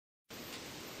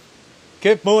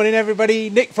Good morning,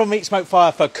 everybody. Nick from Meat Smoke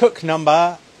Fire for cook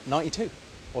number 92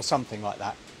 or something like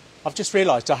that. I've just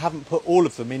realised I haven't put all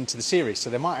of them into the series, so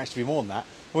there might actually be more than that.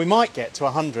 And we might get to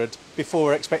 100 before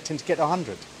we're expecting to get to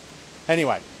 100.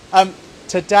 Anyway,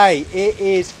 today it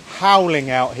is howling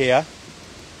out here.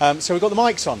 So we've got the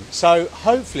mics on. So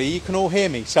hopefully you can all hear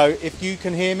me. So if you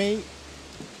can hear me,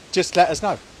 just let us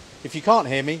know. If you can't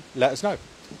hear me, let us know.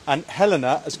 And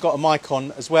Helena has got a mic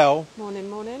on as well. Morning,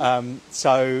 morning.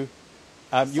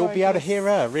 You'll be able to hear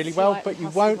her really well, but you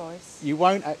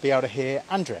won't be able to hear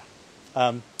Andrea.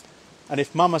 And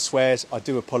if Mama swears, I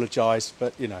do apologise,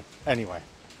 but you know, anyway.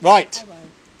 Right,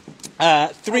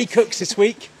 3 cooks this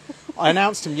week. I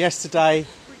announced them yesterday.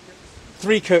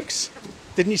 3 cooks.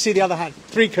 Didn't you see the other hand?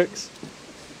 3 cooks.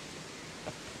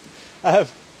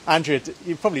 Andrea,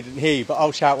 you probably didn't hear you, but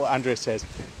I'll shout what Andrea says.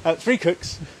 3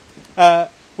 cooks. We're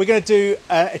going to do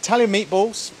Italian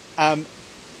meatballs.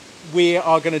 We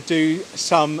are going to do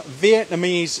some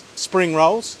Vietnamese spring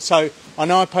rolls. So I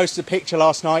know I posted a picture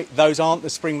last night. Those aren't the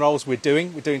spring rolls we're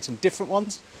doing. We're doing some different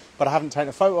ones, but I haven't taken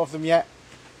a photo of them yet.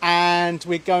 And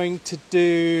we're going to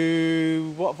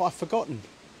do, what have I forgotten?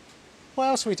 What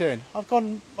else are we doing? I've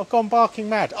gone barking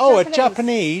mad. Oh, a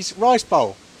Japanese rice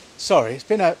bowl. Sorry, it's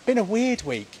been a weird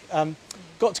week.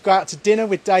 Got to go out to dinner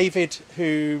with David,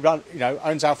 who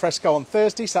owns Alfresco on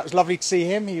Thursday. So that was lovely to see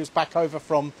him. He was back over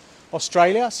from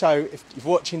Australia. So if you're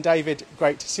watching, David,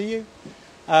 great to see you.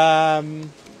 But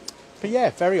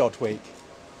yeah, very odd week.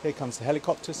 Here comes the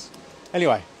helicopters.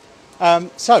 Anyway,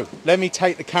 so let me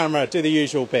take the camera, do the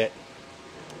usual bit.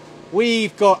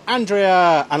 We've got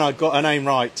Andrea, and I got her name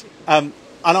right. And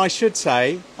I should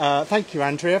say, thank you,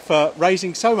 Andrea, for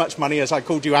raising so much money as I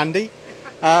called you Andy.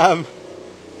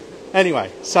 Anyway,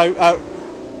 so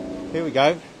here we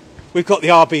go. We've got the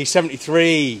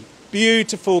RB73.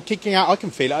 Beautiful, kicking out. I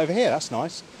can feel it over here. That's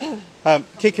nice.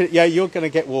 Yeah, you're going to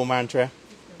get warm, Andrea.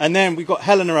 And then we've got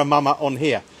Helena and Mama on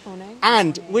here. Morning.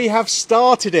 And we have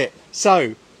started it.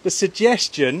 So the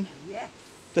suggestion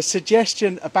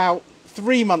about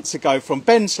 3 months ago from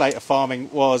Ben Slater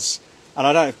Farming was, and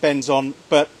I don't know if Ben's on,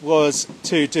 but was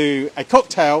to do a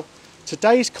cocktail.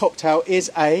 Today's cocktail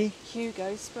is a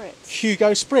Hugo Spritz.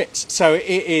 Hugo Spritz. So it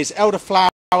is elderflower,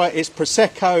 it's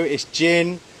Prosecco, it's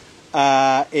gin,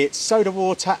 it's soda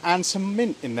water and some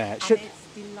mint in there. It's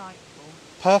delightful.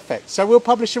 Perfect. So we'll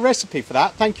publish a recipe for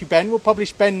that. Thank you, Ben. We'll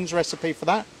publish Ben's recipe for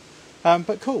that.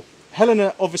 But cool.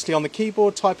 Helena obviously on the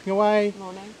keyboard typing away.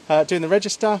 Morning. Doing the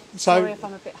register. Sorry if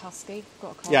I'm a bit husky.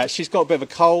 Got a cold. Yeah, she's got a bit of a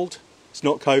cold. It's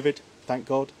not COVID, thank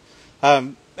God.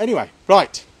 Anyway,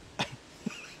 right.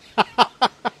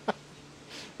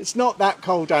 It's not that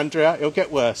cold, Andrea. It'll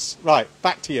get worse. Right,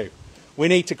 back to you. We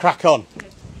need to crack on.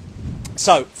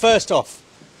 So, first off,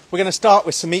 we're going to start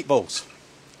with some meatballs.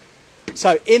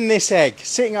 So, in this egg,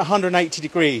 sitting at 180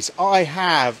 degrees, I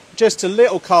have just a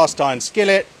little cast iron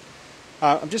skillet.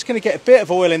 I'm just going to get a bit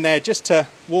of oil in there just to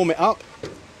warm it up.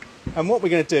 And what we're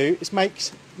going to do is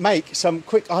make some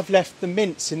quick... I've left the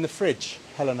mince in the fridge,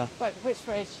 Helena. Wait, which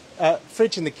fridge?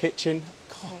 Fridge in the kitchen.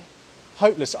 God,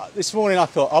 hopeless. This morning I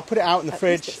thought I'll put it out in the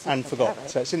fridge and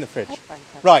forgot. So it's in the fridge.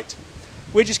 Right.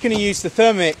 We're just going to use the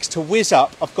Thermomix to whiz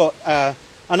up. I've got an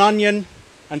onion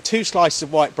and 2 slices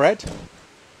of white bread.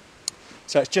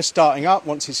 So it's just starting up.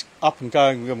 Once it's up and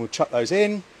going, we'll chuck those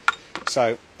in.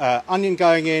 So onion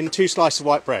going in, 2 slices of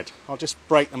white bread. I'll just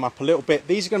break them up a little bit.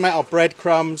 These are going to make our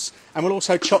breadcrumbs, and we'll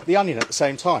also chop the onion at the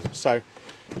same time. So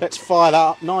let's fire that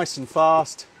up nice and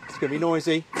fast. It's going to be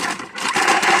noisy.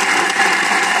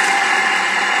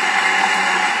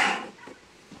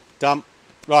 Done.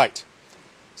 Right.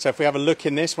 So if we have a look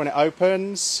in this when it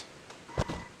opens,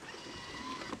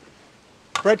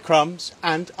 breadcrumbs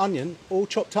and onion all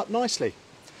chopped up nicely.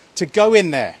 To go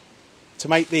in there, to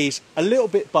make these a little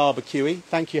bit barbecuey.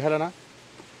 Thank you, Helena.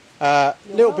 A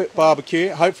little bit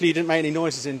barbecuey. Hopefully you didn't make any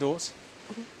noises indoors.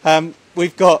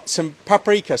 We've got some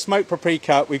paprika, smoked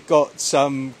paprika. We've got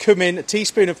some cumin, a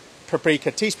teaspoon of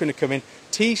paprika, teaspoon of cumin,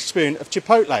 teaspoon of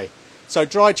chipotle. So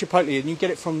dried chipotle, and you can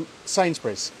get it from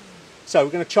Sainsbury's. So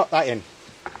we're going to chop that in.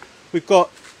 We've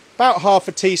got about half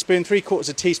a teaspoon, 3/4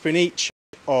 a teaspoon each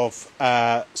of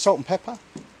salt and pepper.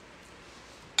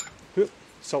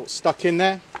 Salt stuck in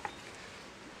there.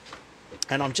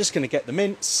 And I'm just going to get the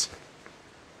mince,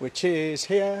 which is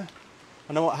here.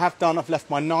 I know what I have done. I've left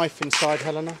my knife inside,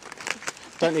 Helena.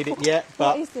 Don't need it yet,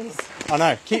 but... What is this? I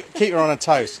know. Keep her on her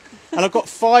toes. And I've got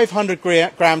 500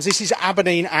 grams. This is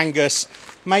Aberdeen Angus.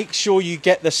 Make sure you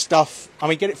get the stuff. I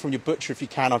mean, get it from your butcher if you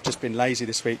can. I've just been lazy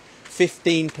this week.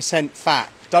 15%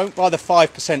 fat. Don't buy the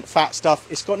 5% fat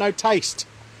stuff. It's got no taste.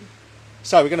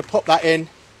 So we're going to pop that in.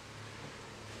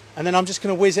 And then I'm just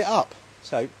going to whiz it up.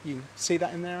 So you see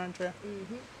that in there, Andrea?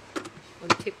 On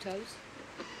tiptoes.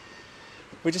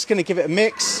 We're just going to give it a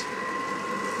mix.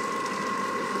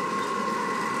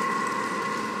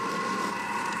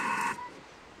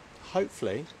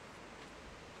 Hopefully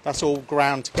that's all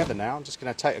ground together now. I'm just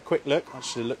going to take a quick look. I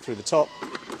should have looked through the top.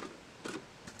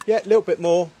 Yeah, a little bit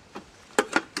more.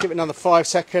 Give it another 5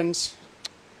 seconds.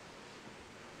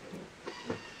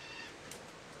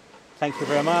 Thank you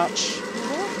very much.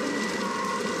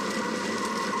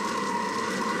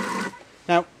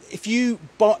 Now, if you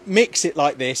mix it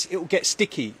like this, it will get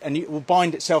sticky and it will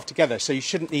bind itself together, so you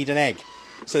shouldn't need an egg.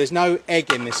 So there's no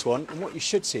egg in this one, and what you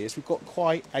should see is we've got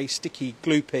quite a sticky,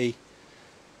 gloopy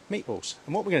meatballs.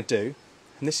 And what we're going to do,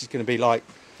 and this is going to be like,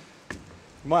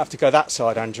 you might have to go that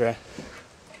side, Andrea.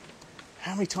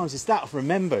 How many times is that I've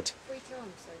remembered? 3 times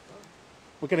so far.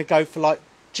 We're going to go for like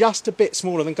just a bit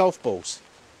smaller than golf balls.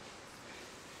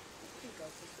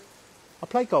 I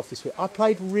played golf this week. I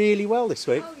played really well this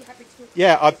week. Oh, you're happy to...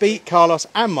 Yeah, I beat Carlos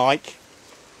and Mike.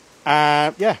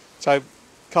 Yeah, so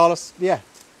Carlos, yeah.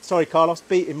 Sorry, Carlos,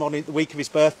 beat him on the week of his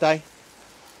birthday.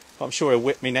 But I'm sure he'll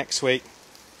whip me next week.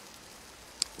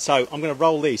 So I'm going to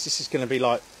roll these. This is going to be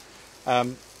like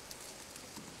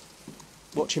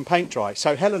watching paint dry.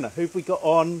 So Helena, who have we got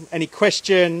on? Any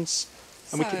questions?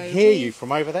 And we can hear you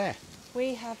from over there.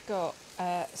 We have got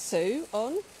Sue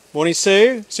on. Morning,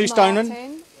 Sue. Sue Stoneman.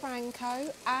 Martin,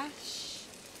 Franco, Ash.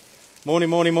 Morning,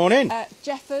 morning, morning.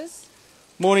 Jeffers.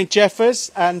 Morning,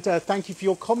 Jeffers, and thank you for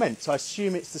your comments. I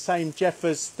assume it's the same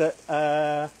Jeffers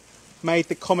that made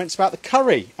the comments about the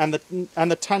curry and the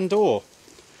tandoor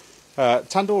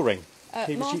ring.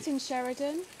 Martin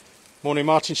Sheridan. Morning,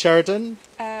 Martin Sheridan.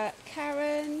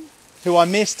 Karen. Who I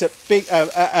missed at Big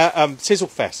Sizzle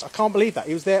Fest. I can't believe that.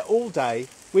 He was there all day.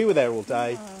 We were there all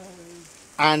day,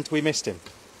 and we missed him.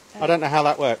 I don't know how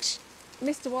that works.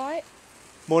 Mr. White.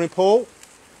 Morning, Paul.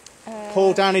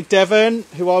 Paul down in Devon,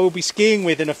 who I will be skiing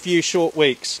with in a few short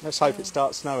weeks. Let's hope it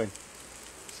starts snowing.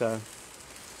 So,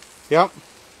 yeah.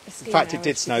 In fact, it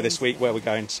did snow this week where we're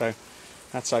going, so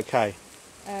that's okay.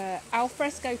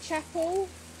 Alfresco Chapel.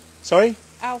 Sorry?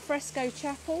 Alfresco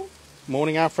Chapel.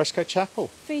 Morning, Alfresco Chapel.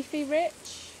 Fifi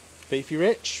Rich. Fifi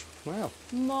Rich. Wow.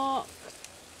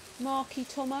 Marky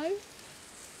Tomo.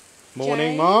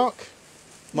 Morning, Jane. Mark.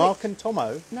 Mark and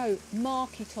Tomo. No,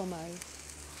 Marky Tomo.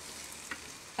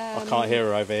 I can't hear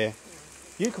her over here.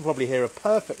 You can probably hear her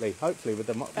perfectly, hopefully, with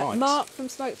the mics. Mark from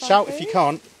Smoke Fine Shout Food. if you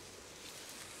can't.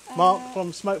 Mark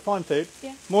from Smoke Fine Food.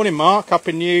 Yeah. Morning, Mark, up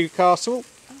in Newcastle.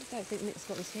 I don't think Nick's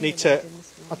got his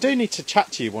I do need to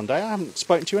chat to you one day. I haven't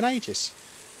spoken to you in ages.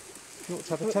 You ought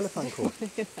to have a telephone call.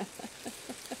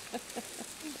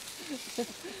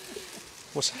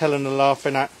 What's Helena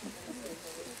laughing at?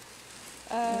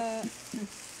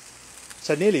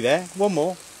 So nearly there. One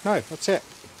more. No, that's it.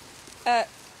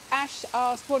 Ash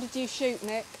asked, what did you shoot,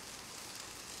 Nick?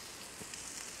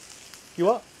 You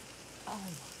what? Oh my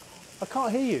God. I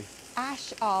can't hear you.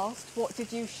 Ash asked, what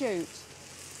did you shoot?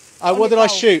 What did I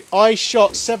shoot? I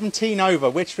shot 17 over,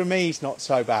 which for me is not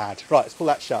so bad. Right, let's pull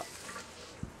that shut.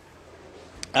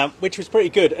 Which was pretty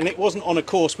good, and it wasn't on a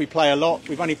course we play a lot.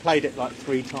 We've only played it like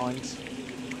 3 times.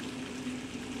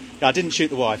 Yeah, I didn't shoot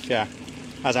the wife, yeah,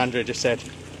 as Andrea just said.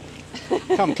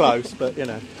 Come close, but you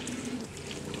know.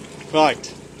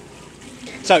 Right.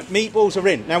 So, meatballs are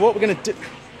in. Now what we're going to do...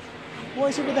 What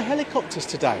is it with the helicopters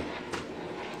today?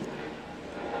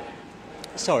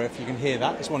 Sorry if you can hear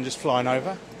that. There's one just flying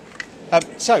over.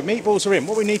 So, meatballs are in.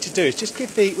 What we need to do is just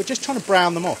give the... We're just trying to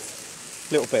brown them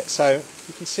off a little bit. So,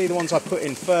 you can see the ones I put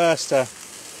in first.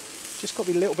 Just got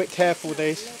to be a little bit careful with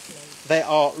these. They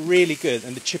are really good.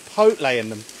 And the chipotle in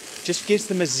them just gives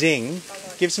them a zing.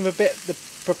 Gives them a bit... The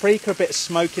paprika a bit of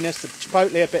smokiness. The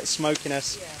chipotle a bit of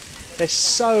smokiness. They're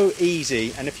so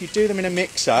easy. And if you do them in a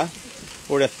mixer...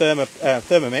 or in a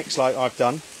Thermomix like I've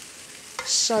done,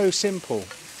 so simple.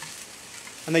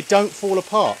 And they don't fall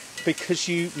apart because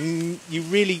you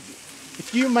really,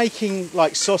 if you're making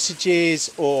like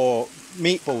sausages or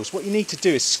meatballs, what you need to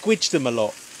do is squidge them a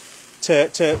lot to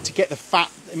get the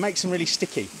fat. It makes them really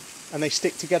sticky and they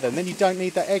stick together, and then you don't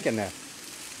need that egg in there.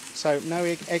 So no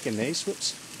egg in these.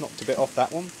 Whoops, knocked a bit off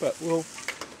that one, but we'll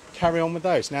carry on with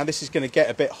those. Now this is going to get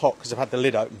a bit hot because I've had the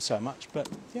lid open so much, but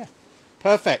yeah,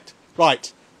 perfect.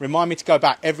 Right, remind me to go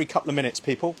back every couple of minutes,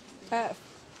 people.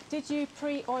 Did you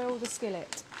pre-oil the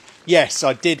skillet? Yes,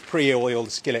 I did pre-oil the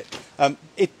skillet.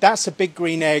 That's a big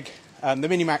green egg. The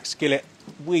Minimax skillet,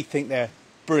 we think they're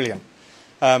brilliant.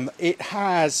 It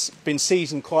has been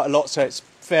seasoned quite a lot, so it's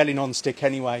fairly non-stick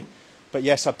anyway. But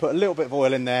yes, I put a little bit of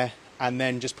oil in there and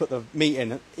then just put the meat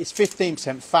in. It's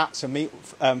 15% fat, so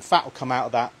fat will come out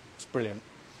of that. It's brilliant.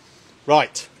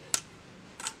 Right,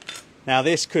 Now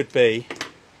this could be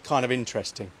kind of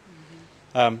interesting.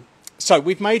 So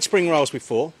we've made spring rolls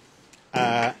before,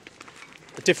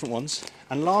 different ones,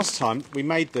 and last time we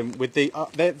made them with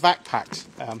they're vac packed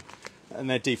and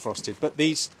they're defrosted, but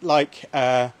these like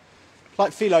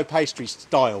phyllo pastry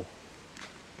style.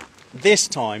 This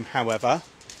time, however,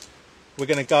 we're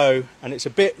going to go, and it's a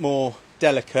bit more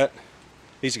delicate.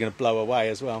 These are going to blow away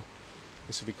as well.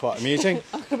 This will be quite amusing.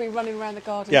 I'm going to be running around the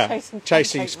garden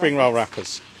chasing spring roll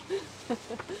wrappers.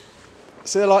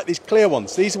 So they're like these clear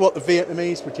ones. These are what the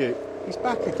Vietnamese would do. He's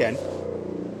back again.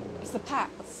 It's the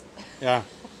pats. Yeah,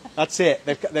 that's it.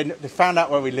 They found out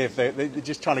where we live. They're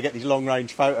just trying to get these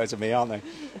long-range photos of me, aren't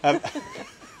they?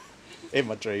 In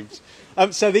my dreams.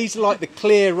 So these are like the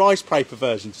clear rice paper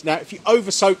versions. Now, if you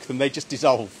over-soak them, they just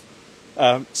dissolve.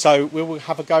 So we will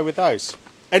have a go with those.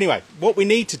 Anyway, what we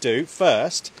need to do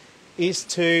first is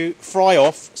to fry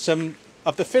off some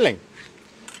of the filling.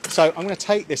 So I'm going to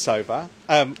take this over.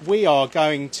 We are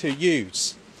going to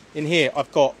use, in here,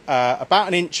 I've got about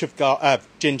an inch of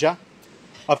ginger.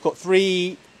 I've got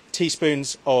 3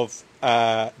 teaspoons of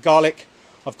garlic.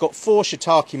 I've got 4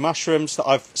 shiitake mushrooms that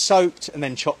I've soaked and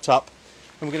then chopped up.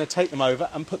 And we're going to take them over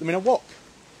and put them in a wok.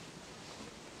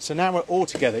 So now we're all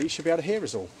together. You should be able to hear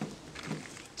us all.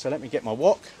 So let me get my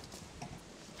wok.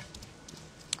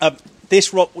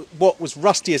 This wok was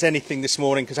rusty as anything this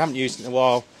morning because I haven't used it in a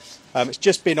while. It's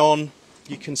just been on.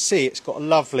 You can see it's got a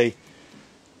lovely,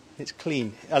 it's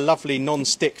clean, a lovely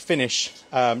non-stick finish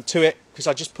to it because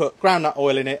I just put groundnut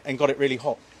oil in it and got it really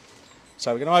hot.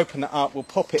 So we're going to open that up. We'll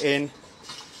pop it in.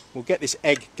 We'll get this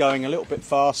egg going a little bit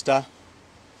faster.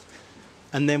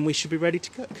 And then we should be ready to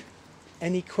cook.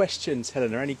 Any questions,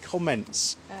 Helena? Any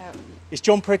comments? Is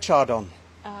John Pritchard on?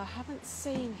 I haven't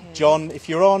seen him. John, if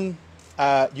you're on,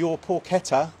 your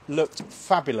porchetta looked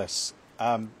fabulous.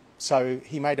 So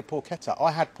he made a porchetta.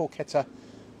 I had porchetta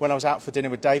when I was out for dinner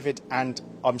with David, and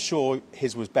I'm sure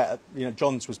his was better. You know,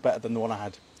 John's was better than the one I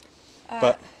had.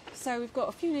 So we've got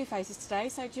a few new faces today.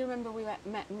 So do you remember we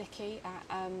met Nikki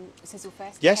at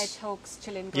Sizzlefest? Yes. Hedgehog's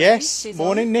Chilling Breeze. Yes. She's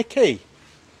Morning, on. Nikki.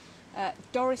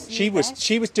 Doris. She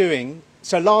was doing.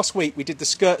 So last week we did the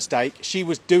skirt steak. She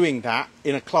was doing that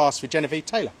in a class with Genevieve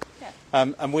Taylor.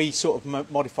 Yeah. And we sort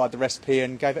of modified the recipe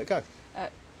and gave it a go.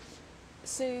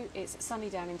 Sue, it's sunny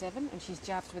down in Devon and she's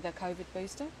jabbed with her COVID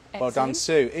booster. Well Excellent. done,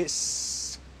 Sue.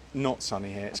 It's not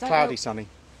sunny here. It's cloudy sunny.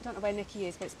 I don't know where Nikki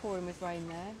is, but it's pouring with rain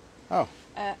there. Oh.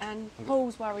 And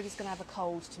Paul's worried he's going to have a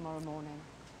cold tomorrow morning.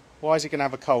 Why is he going to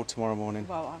have a cold tomorrow morning?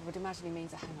 Well, I would imagine he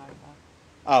means a hangover.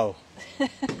 Oh.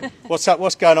 What's up?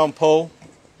 What's going on, Paul?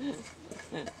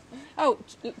 Oh,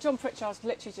 John Pritchard's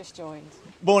literally just joined.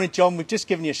 Morning, John. We've just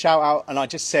given you a shout out, and I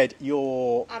just said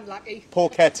your Unlucky.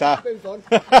 porchetta. Move on.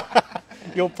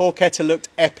 Your porchetta looked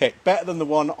epic, better than the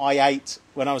one I ate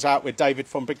when I was out with David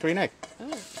from Big Green Egg.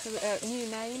 Oh, so new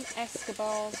name,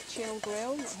 Escobar's Chill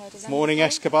Grill. Not heard of that Morning, before.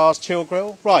 Escobar's Chill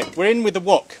Grill. Right, we're in with the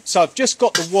wok. So I've just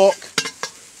got the wok.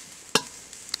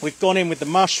 We've gone in with the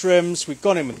mushrooms. We've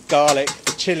gone in with the garlic,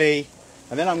 the chilli,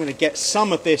 and then I'm going to get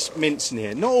some of this mince in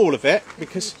here. Not all of it,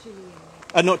 because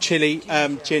not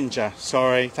chilli, ginger.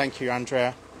 Sorry, thank you,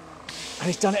 Andrea. And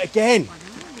he's done it again.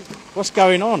 What's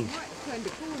going on? Turned the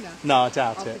corner. No, I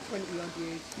doubt After it. 20 odd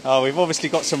years. Oh, we've obviously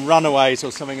got some runaways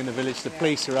or something in the village. The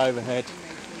police are overhead.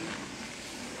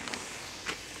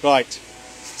 Right.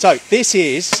 So this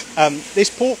is this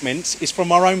pork mince is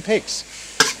from our own pigs.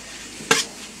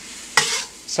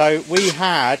 So we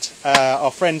had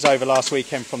our friends over last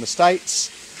weekend from the States,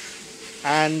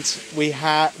 and we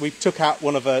took out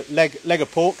one of a leg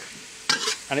of pork,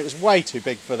 and it was way too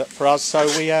big for us. So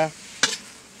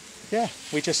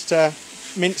we just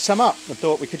minced some up and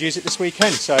thought we could use it this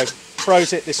weekend. So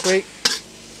froze it this week.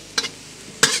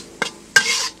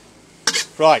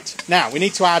 Right, now we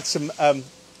need to add some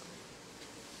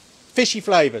fishy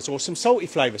flavours or some salty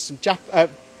flavours, some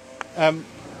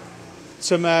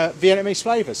Vietnamese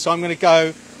flavours. So I'm going to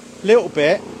go a little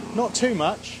bit, not too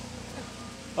much.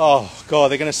 Oh God,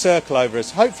 they're going to circle over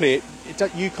us. Hopefully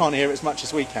you can't hear it as much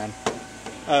as we can.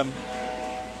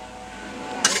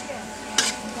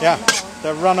 Yeah,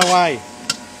 they'll run away.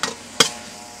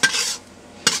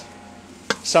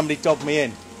 Somebody dobbed me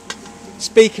in.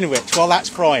 Speaking of which, while that's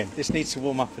frying, this needs to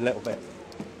warm up a little bit.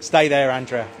 Stay there,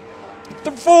 Andrea.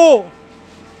 The four!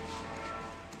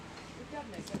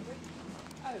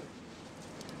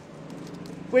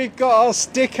 We've got our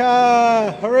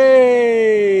sticker!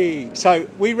 Hooray! So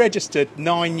we registered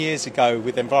 9 years ago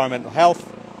with Environmental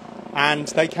Health, and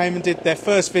they came and did their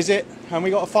first visit, and we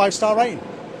got a 5-star rating.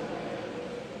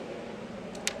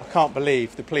 I can't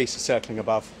believe the police are circling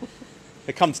above.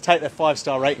 They come to take their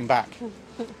 5-star rating back.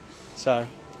 So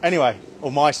Anyway,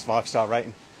 or my 5-star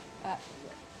rating.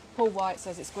 Paul White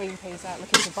says it's green peas out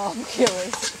looking for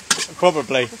barbecuers.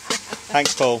 Probably.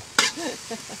 Thanks, Paul.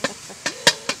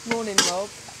 Morning, Rob.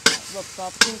 Rob's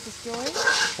barbecues just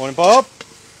joined. Morning, Bob.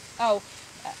 Oh,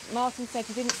 Martin said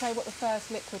you didn't say what the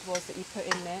first liquid was that you put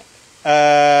in, Nick.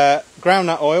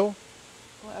 Groundnut oil.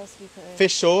 What else have you put in?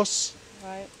 Fish sauce.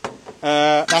 Right.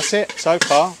 That's it so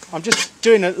far. I'm just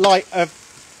doing a light of.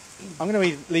 I'm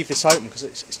going to leave this open because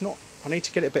it's not. I need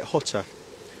to get it a bit hotter,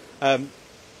 and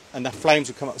the flames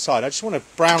will come up the side. I just want to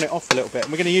brown it off a little bit,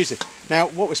 and we're going to use it now.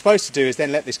 What we're supposed to do is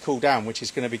then let this cool down, which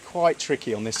is going to be quite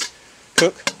tricky on this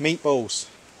cook meatballs.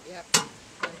 Yep.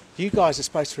 You guys are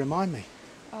supposed to remind me.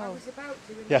 I was about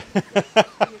to. Yeah.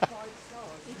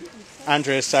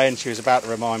 Andrea's saying she was about to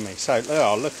remind me. So,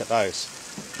 oh, look at those.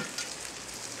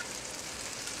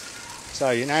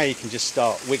 So now you can just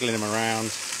start wiggling them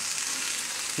around.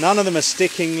 None of them are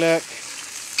sticking, look.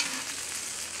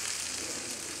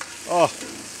 Oh,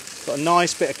 got a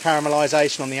nice bit of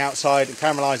caramelisation on the outside. And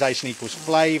caramelisation equals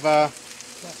flavour.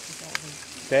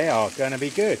 They are going to be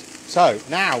good. So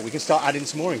now we can start adding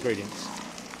some more ingredients.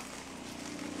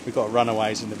 We've got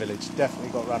runaways in the village.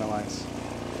 Definitely got runaways.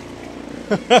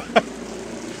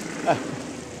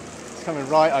 It's coming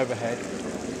right overhead.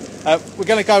 We're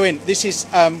going to go in. This is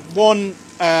 1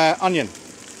 onion.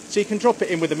 So you can drop it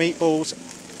in with the meatballs.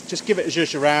 Just give it a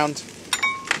zhuzh around.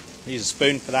 Use a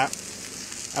spoon for that.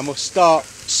 And we'll start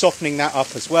softening that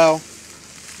up as well.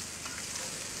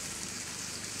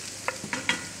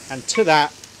 And to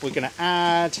that, we're going to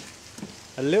add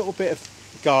a little bit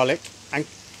of garlic. And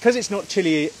because it's not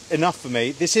chilli enough for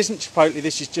me, this isn't chipotle,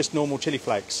 this is just normal chilli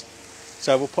flakes.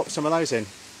 So we'll pop some of those in.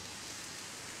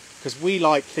 Because we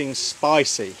like things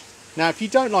spicy. Now, if you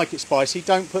don't like it spicy,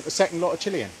 don't put the second lot of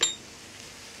chilli in.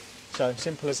 So,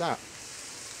 simple as that.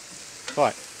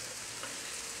 Right.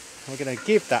 We're going to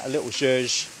give that a little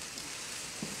zhuzh.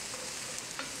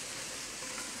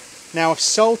 Now, I've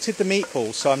salted the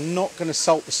meatballs, so I'm not going to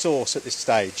salt the sauce at this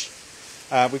stage.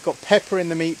 We've got pepper in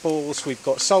the meatballs, we've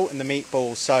got salt in the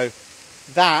meatballs, so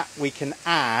that we can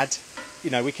add, you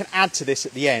know, we can add to this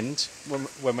at the end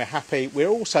when we're happy. We're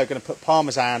also going to put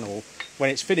parmesan, or when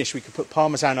it's finished, we could put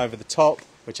parmesan over the top,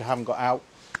 which I haven't got out.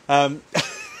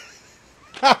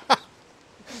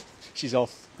 She's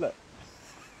off, look.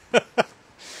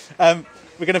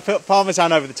 We're going to put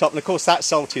parmesan over the top, and of course that's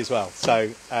salty as well.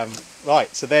 So,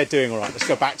 right, so they're doing all right. Let's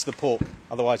go back to the pork,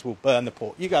 otherwise we'll burn the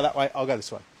pork. You go that way, I'll go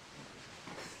this way.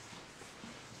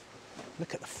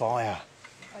 Look at the fire.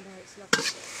 I know, it's lovely.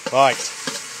 Right.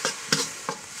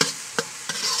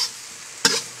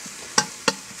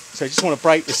 So you just want to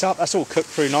break this up. That's all cooked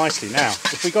through nicely now.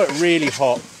 If we got it really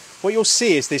hot, what you'll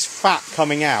see is this fat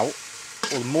coming out,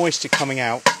 or the moisture coming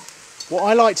out. What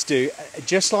I like to do,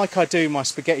 just like I do my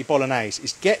spaghetti bolognese,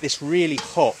 is get this really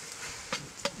hot,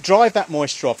 drive that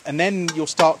moisture off, and then you'll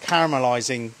start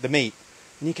caramelising the meat,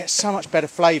 and you get so much better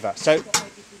flavour. So,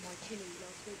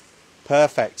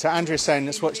 perfect. So Andrea's saying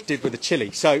that's what she did with the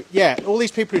chilli. So yeah, all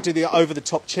these people who do the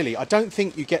over-the-top chilli, I don't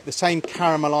think you get the same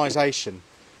caramelisation.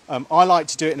 I like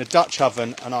to do it in a Dutch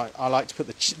oven, and I like to put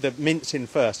the mince in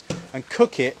first and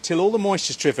cook it till all the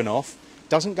moisture's driven off.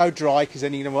 Doesn't go dry, because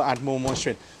then you're going to add more moisture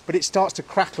in. But it starts to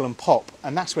crackle and pop,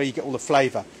 and that's where you get all the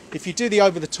flavour. If you do the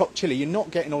over-the-top chilli, you're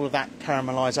not getting all of that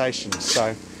caramelisation.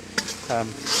 So,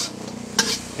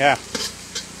 yeah.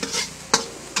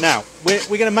 Now,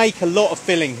 we're going to make a lot of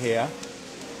filling here.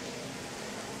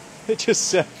 They're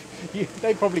just,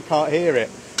 they probably can't hear it,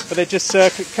 but they're just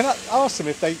circling. Can I ask them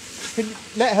if they, can you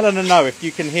let Helena know if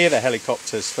you can hear the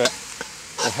helicopters, or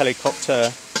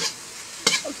helicopter.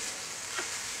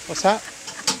 What's that?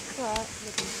 Right.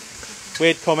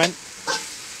 Weird comment.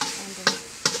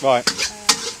 Right.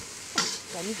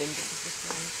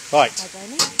 Right.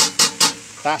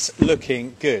 That's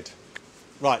looking good.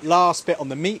 Right, last bit on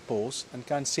the meatballs, and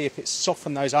go and see if it's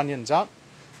softened those onions up,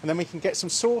 and then we can get some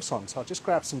sauce on. So I'll just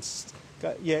grab some.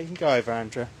 Yeah, you can go over,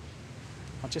 Andrea.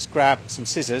 I'll just grab some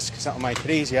scissors because that'll make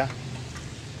it easier.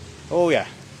 Oh yeah,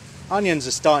 onions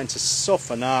are starting to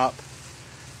soften up.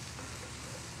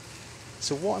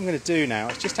 So what I'm going to do now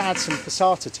is just add some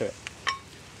passata to it.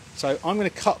 So I'm going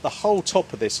to cut the whole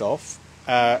top of this off.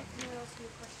 Can I ask you a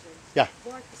question? Yeah.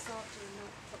 Why passata and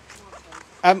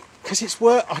not tomato? Because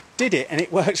I did it and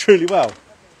it works really well. Okay.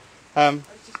 I was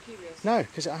just curious. No,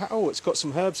 because it's got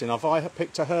some herbs in. I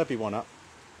picked a herby one up.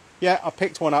 Yeah, I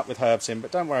picked one up with herbs in, but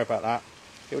don't worry about that.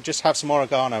 It will just have some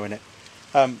oregano in it.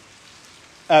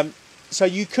 So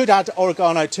you could add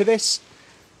oregano to this.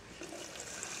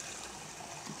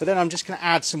 But then I'm just going to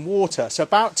add some water. So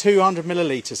about 200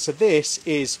 millilitres. So this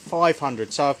is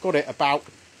 500. So I've got it about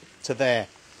to there.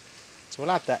 So So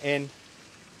we'll add that in.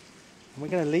 And we're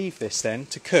going to leave this then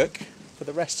to cook for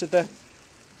the rest of the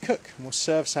cook. And we'll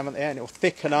serve some at the end. It will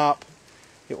thicken up.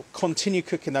 It will continue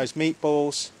cooking those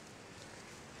meatballs.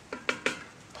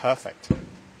 Perfect.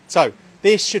 So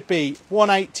this should be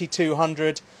 180,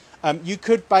 200. You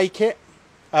could bake it.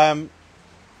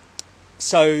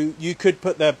 So you could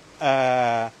put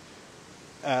the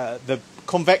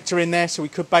convector in there, so we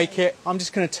could bake it. I'm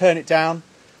just going to turn it down.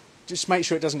 Just make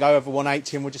sure it doesn't go over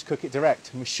 180 and we'll just cook it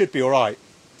direct. And we should be all right.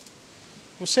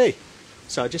 We'll see.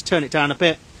 So just turn it down a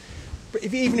bit. But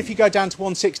even if you go down to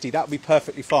 160, that would be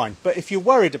perfectly fine. But if you're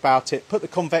worried about it, put the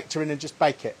convector in and just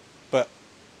bake it. But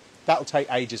that'll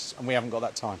take ages and we haven't got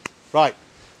that time. Right,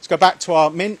 let's go back to our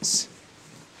mince.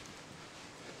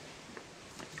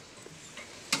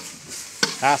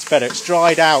 That's better, it's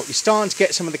dried out. You're starting to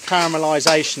get some of the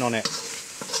caramelisation on it.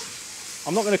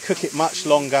 I'm not going to cook it much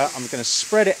longer. I'm going to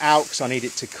spread it out because I need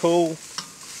it to cool.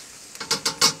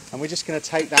 And we're just going to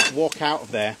take that wok out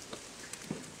of there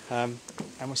and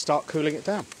we'll start cooling it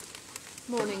down.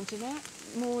 Morning, Jeanette.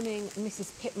 Morning,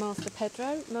 Mrs. Pitmaster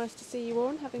Pedro. Nice to see you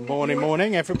all.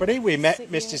 Morning, everybody. We met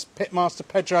Mrs. Pitmaster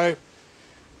Pedro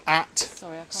at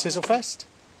Sizzlefest.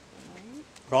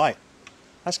 Right.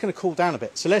 That's going to cool down a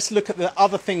bit. So let's look at the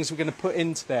other things we're going to put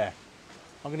into there.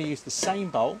 I'm going to use the same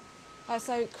bowl.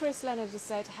 So Chris Leonard has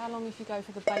said, how long if you go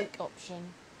for the bake option?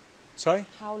 Sorry?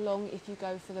 How long if you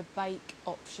go for the bake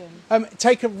option?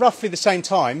 Take roughly the same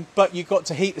time, but you've got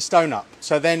to heat the stone up.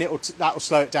 So then that will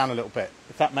slow it down a little bit,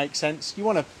 if that makes sense. You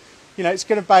want to, it's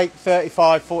going to bake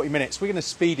 35, 40 minutes. We're going to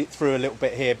speed it through a little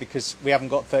bit here because we haven't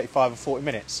got 35 or 40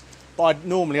 minutes. But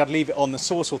normally I'd leave it on. The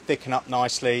sauce will thicken up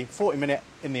nicely. 40 minutes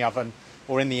in the oven.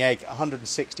 Or in the egg,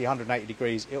 160, 180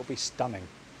 degrees, it'll be stunning.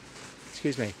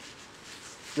 Excuse me.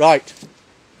 Right,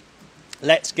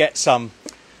 let's get some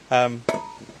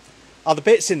other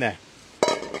bits in there.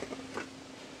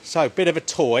 So, bit of a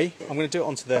toy. I'm going to do it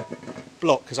onto the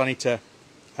block because I need to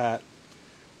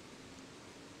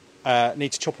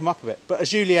chop them up a bit. But a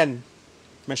julienne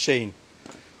machine.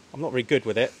 I'm not very good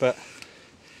with it, but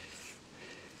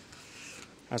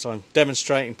as I'm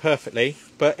demonstrating perfectly,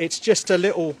 but it's just a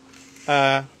little.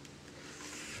 That's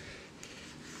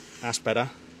better.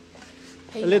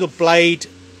 A little blade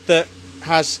that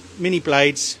has mini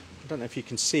blades. I don't know if you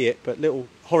can see it, but little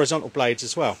horizontal blades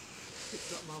as well.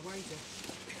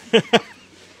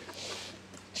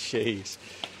 Jeez,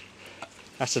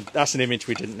 that's an image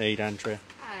we didn't need, Andrea.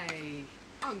 Hey,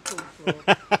 uncalled for.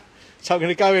 So I'm going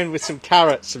to go in with some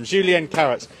carrots, some julienne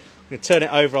carrots. I'm going to turn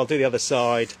it over. I'll do the other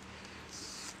side.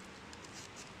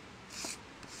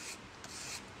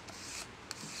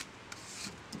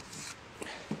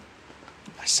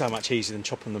 So much easier than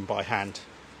chopping them by hand.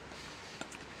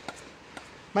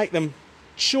 Make them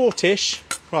shortish.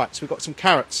 Right, so we've got some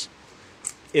carrots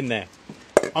in there.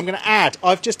 I'm going to add,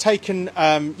 I've just taken,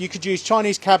 you could use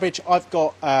Chinese cabbage. I've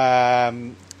got,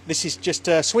 this is just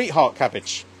sweetheart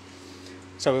cabbage.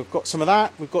 So we've got some of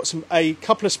that. We've got a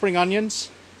couple of spring onions.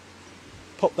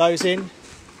 Pop those in.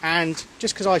 And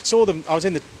just because I saw them, I was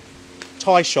in the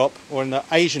Thai shop or in the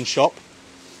Asian shop.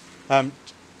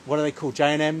 What are they called?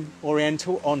 J&M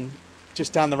Oriental on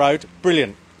just down the road.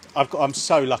 Brilliant. I'm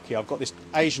so lucky. I've got this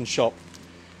Asian shop.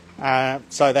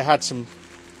 So they had some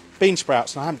bean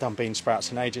sprouts, and I haven't done bean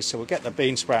sprouts in ages, so we'll get the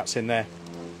bean sprouts in there.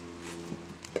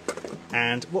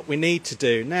 And what we need to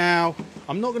do now,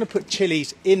 I'm not going to put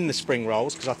chilies in the spring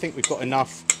rolls because I think we've got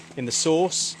enough in the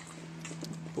sauce.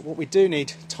 But what we do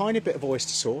need, a tiny bit of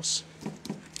oyster sauce,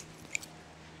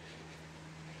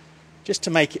 just to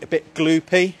make it a bit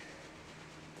gloopy.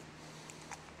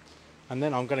 And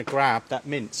then I'm going to grab that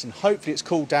mince, and hopefully it's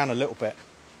cooled down a little bit.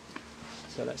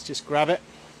 So let's just grab it.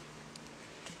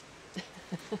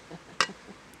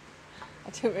 I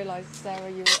didn't realise, Sarah,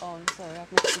 you were on. Sorry,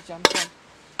 I've missed you jump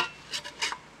on.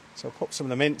 So I'll pop some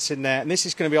of the mince in there, and this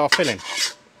is going to be our filling. In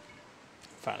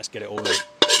fact, let's get it all in.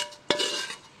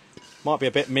 Might be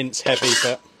a bit mince heavy,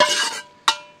 but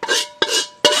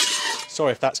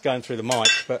sorry if that's going through the mic,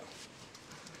 but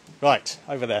right,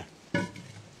 over there.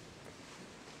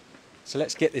 So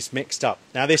let's get this mixed up.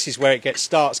 Now this is where it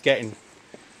starts getting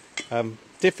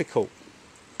difficult.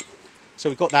 So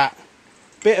we've got that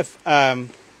bit of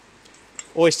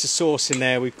oyster sauce in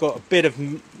there. We've got a bit of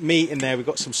meat in there. We've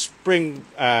got some spring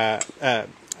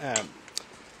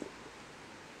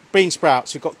bean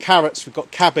sprouts. We've got carrots. We've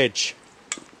got cabbage.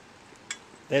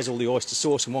 There's all the oyster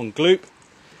sauce in one gloop.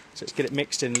 So let's get it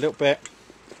mixed in a little bit.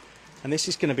 And this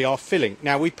is going to be our filling.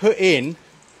 Now we put in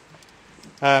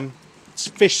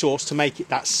fish sauce to make it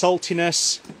that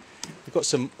saltiness. We've got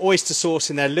some oyster sauce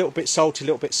in there, a little bit salty, a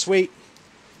little bit sweet.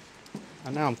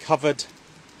 And now I'm covered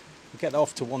Get that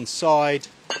off to one side.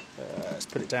 Let's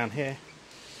put it down here.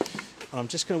 And I'm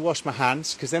just going to wash my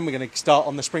hands because then we're going to start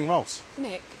on the spring rolls.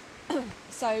 Nick,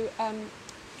 so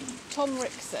Tom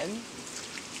Rickson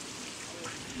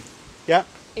Yeah,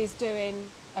 is doing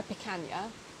a picanha,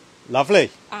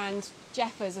 lovely. and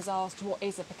Jeffers has asked what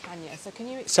is a picanha. So can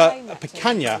you So explain a that to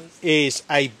picanha me, please? is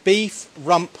a beef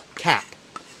rump cap.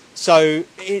 So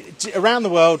around the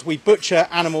world we butcher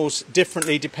animals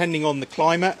differently depending on the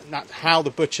climate and that's how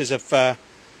the butchers have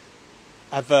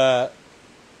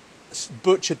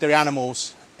butchered their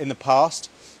animals in the past.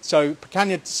 So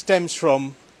picanha stems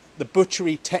from the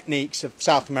butchery techniques of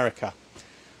South America.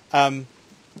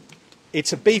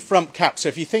 It's a beef rump cap. So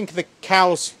if you think of the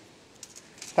cow's,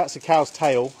 that's the cow's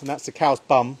tail and that's the cow's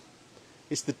bum.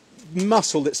 It's the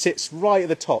muscle that sits right at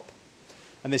the top.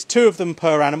 And there's 2 of them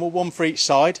per animal, 1 for each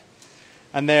side.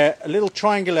 And they're a little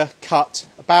triangular cut,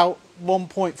 about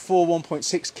 1.4,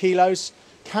 1.6 kilos.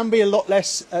 Can be a lot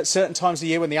less at certain times of the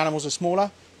year when the animals are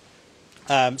smaller.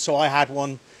 So I had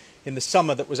one in the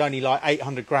summer that was only like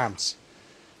 800 grams.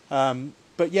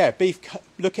 But yeah, beef,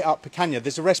 look it up, picanha.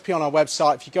 There's a recipe on our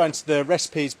website. If you go into the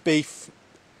recipes, beef,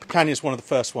 picanha is one of the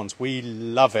first ones. We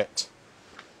love it.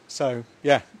 So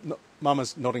yeah,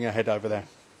 Mama's nodding her head over there.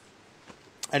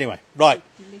 Anyway, right.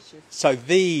 Delicious. So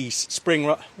these spring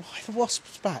roll... Why are the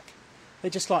wasps back? They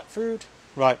just like food.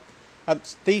 Right.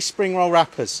 These spring roll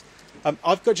wrappers.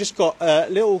 I've just got a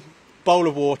little bowl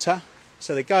of water.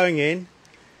 So they're going in.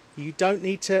 You don't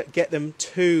need to get them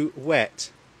too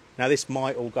wet. Now this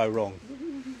might all go wrong.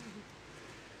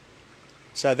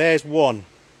 So there's one.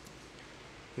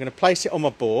 I'm going to place it on my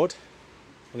board.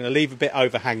 I'm going to leave a bit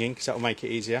overhanging because that will make it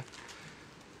easier.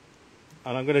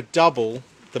 And I'm going to double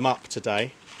them up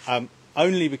today.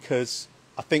 Only because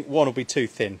I think one will be too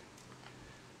thin.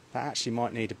 That actually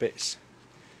might need a bit.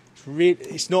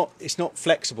 It's not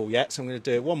flexible yet, so I'm going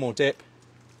to do one more dip.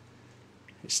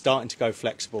 It's starting to go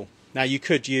flexible. Now you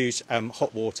could use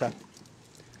hot water.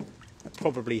 That'd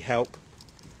probably help.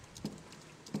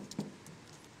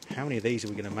 How many of these are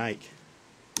we going to make?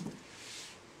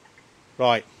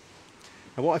 Right.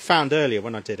 Now what I found earlier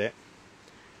when I did it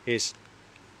is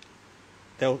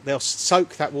they'll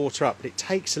soak that water up, but it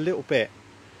takes a little bit.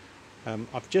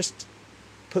 I've just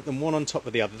put them one on top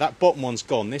of the other. That bottom one's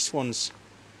gone. This one's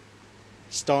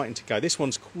starting to go. This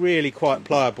one's really quite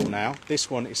pliable now. This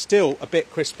one is still a bit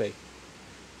crispy.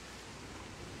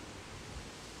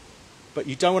 But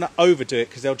you don't want to overdo it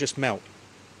because they'll just melt.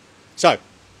 So,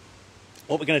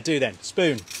 what we're going to do then,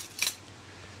 spoon.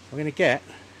 We're going to get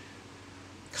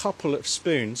a couple of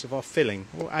spoons of our filling,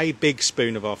 or a big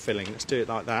spoon of our filling. Let's do it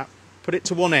like that. Put it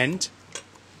to one end,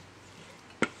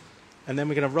 and then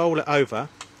we're going to roll it over.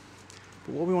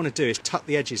 But what we want to do is tuck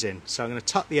the edges in. So I'm going to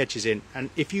tuck the edges in, and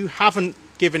if you haven't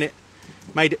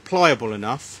made it pliable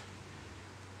enough,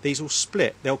 these will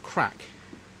split, they'll crack.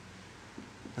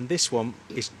 And this one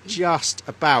is just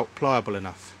about pliable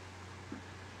enough.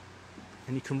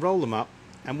 And you can roll them up,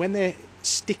 and when they're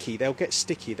sticky, they'll get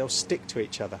sticky, they'll stick to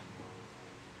each other.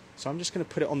 So I'm just going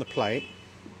to put it on the plate.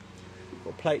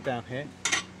 Got a plate down here.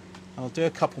 I'll do a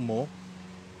couple more,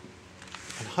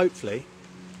 and hopefully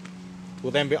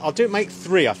we'll then I'll make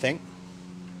 3, I think.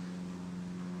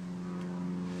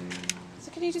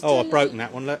 So can you just I've broken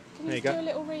that one, look. Can There you you do a go.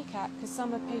 little recap, because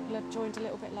some of people have joined a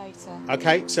little bit later.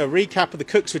 Okay, so recap of the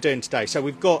cooks we're doing today. So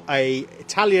we've got a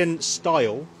Italian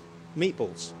style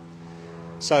meatballs.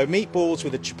 So meatballs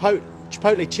with a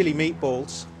chipotle chili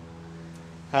meatballs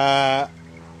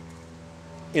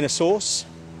in a sauce.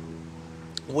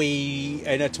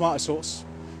 In a tomato sauce.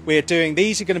 We're doing,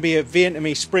 these are going to be a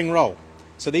Vietnamese spring roll.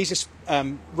 So these are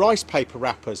rice paper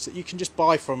wrappers that you can just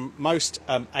buy from most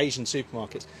Asian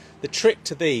supermarkets. The trick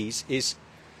to these is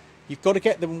you've got to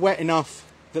get them wet enough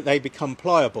that they become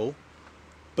pliable,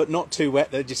 but not too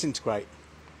wet they disintegrate.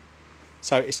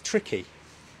 So it's tricky.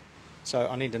 So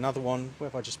I need another one. Where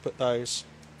have I just put those?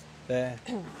 There.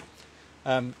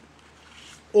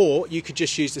 Or you could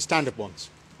just use the standard ones.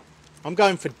 I'm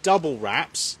going for double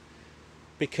wraps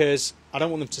because I don't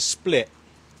want them to split,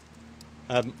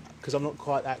 because I'm not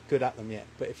quite that good at them yet.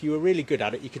 But if you were really good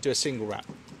at it, you could do a single wrap.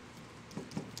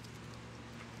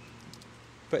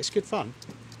 But it's good fun.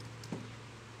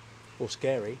 Or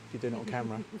scary if you're doing it on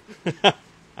camera.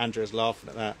 Andrew's laughing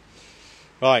at that.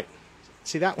 Right,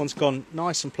 see that one's gone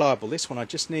nice and pliable. This one I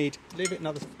just leave it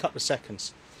another couple of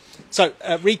seconds. So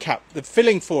recap, the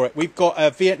filling for it, we've got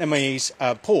Vietnamese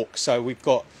pork. So we've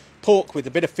got pork with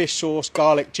a bit of fish sauce,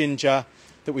 garlic, ginger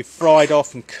that we've fried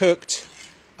off and cooked.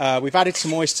 We've added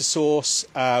some oyster sauce.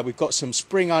 We've got some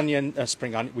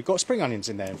we've got spring onions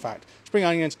in there, in fact. Spring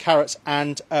onions, carrots,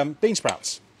 and bean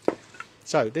sprouts.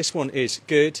 So this one is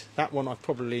good. That one I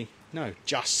probably, no,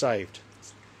 just saved.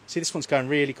 See, this one's going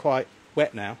really quite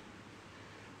wet now.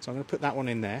 So I'm going to put that one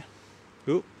in there.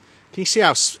 Ooh. Can you see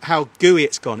how gooey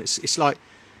it's gone? It's like,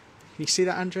 can you see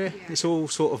that, Andrea? Yeah. It's all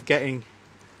sort of getting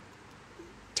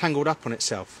tangled up on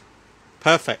itself.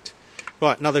 Perfect.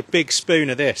 Right, another big spoon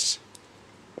of this.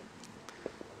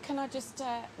 Can I just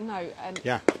no?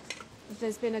 Yeah.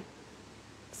 There's been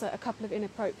a couple of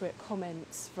inappropriate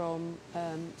comments from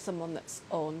someone that's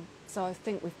on, so I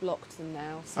think we've blocked them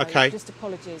now. So Okay. Just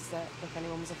apologies if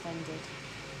anyone was offended.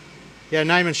 Yeah,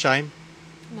 name and shame.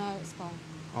 No, it's fine.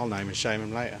 I'll name and shame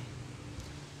them later.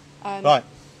 Um, Right.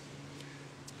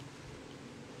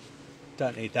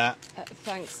 Don't need that.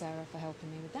 Thanks, Sarah, for helping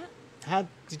me with that. How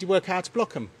did you work out how to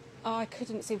block them? I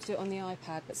couldn't seem to do it on the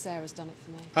iPad, but Sarah's done it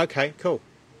for me. Okay, cool.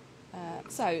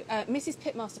 Mrs.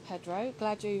 Pitmaster Pedro,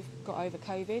 glad you've got over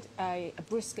COVID. A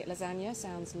brisket lasagna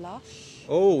sounds lush.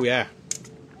 Oh yeah,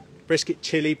 brisket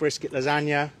chili, brisket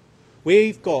lasagna.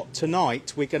 We've got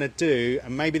tonight. We're going to do,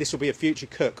 and maybe this will be a future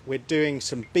cook. We're doing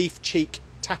some beef cheek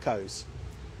tacos.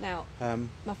 Now,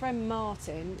 my friend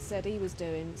Martin said he was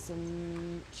doing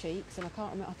some cheeks, and I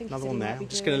can't remember. I think Another he said one he there. might be I'm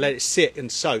just doing going to let it sit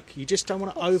and soak. You just don't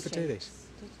want to ox overdo cheeks. this.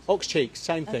 Ox cheeks,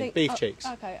 same I thing. think- Beef oh, cheeks.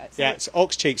 okay, so- Yeah, it's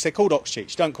ox cheeks. They're called ox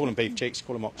cheeks. You don't call them beef cheeks. You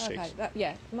call them ox Okay, cheeks.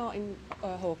 yeah, Martin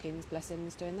Hawkins, bless him,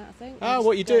 is doing that, I think. Oh,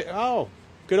 what you do? Oh,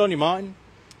 good on you, Martin.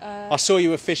 I saw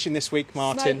you were fishing this week,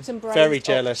 Martin. Smoked and braised Very ox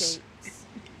jealous. cheeks.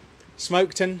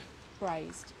 Smoked and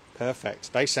Braised.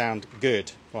 perfect. They sound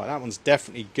good. Right, that one's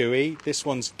definitely gooey. This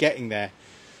one's getting there.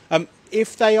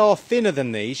 If they are thinner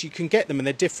than these, you can get them and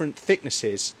they're different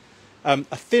thicknesses. A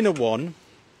thinner one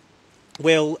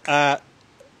will,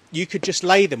 you could just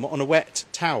lay them on a wet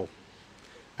towel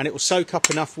and it will soak up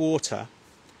enough water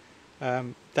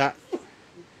that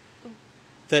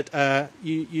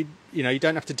you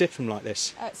don't have to dip them like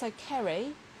this. So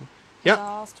Kerry Yep.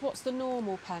 asked, what's the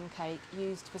normal pancake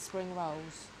used for spring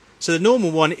rolls? So the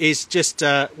normal one is just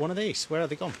one of these. Where are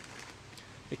they gone?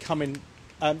 They come in.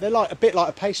 They're like a bit like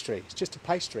a pastry. It's just a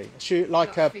pastry,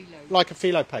 like a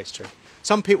phyllo pastry.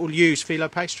 Some people use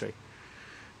phyllo pastry.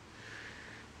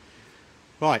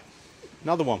 Right,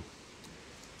 another one.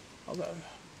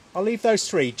 I'll leave those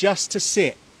three just to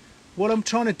sit. What I'm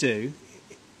trying to do,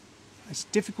 it's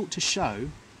difficult to show,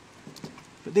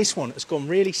 but this one has gone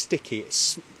really sticky.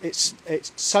 It's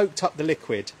soaked up the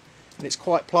liquid, and it's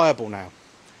quite pliable now.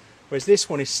 Whereas this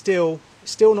one is still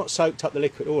not soaked up the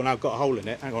liquid. Oh, now I've got a hole in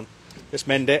it. Hang on, let's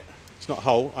mend it. It's not a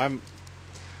hole. I've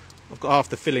got half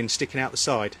the filling sticking out the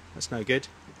side. That's no good,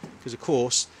 because of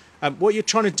course, what you're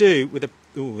trying to do with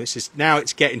now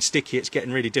it's getting sticky. It's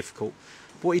getting really difficult.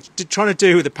 What you're trying to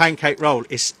do with the pancake roll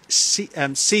is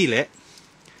seal it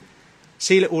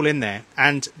all in there,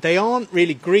 and they aren't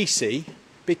really greasy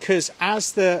because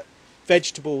as the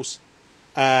vegetables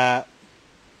boil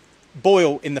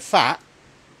in the fat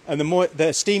and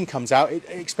the steam comes out, it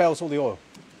expels all the oil.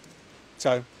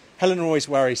 So Helen always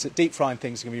worries that deep frying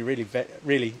things are going to be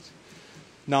really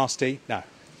nasty. No.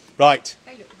 Right.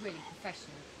 They look really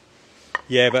professional.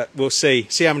 Yeah, but we'll see.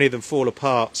 See how many of them fall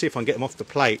apart. See if I can get them off the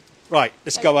plate. Right,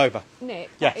 let's go over. Nick,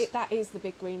 Yes. that is the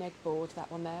big green egg board, that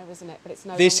one there, isn't it? But it's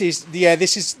no This longer- is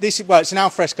well, it's an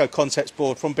alfresco concepts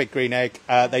board from Big Green Egg.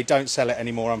 They don't sell it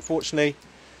anymore, unfortunately.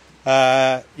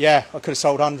 I could have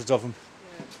sold hundreds of them.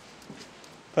 Yeah.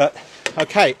 But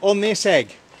okay, on this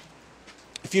egg,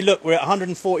 if you look, we're at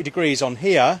 140 degrees on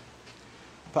here,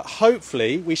 but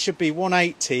hopefully we should be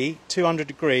 180, 200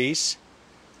 degrees,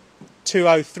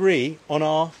 203 on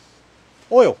our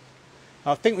oil.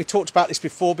 I think we talked about this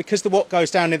before, because the wok goes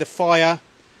down near the fire,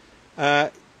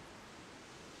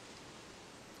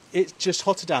 it's just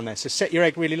hotter down there, so set your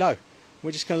egg really low.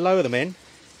 We're just going to lower them in.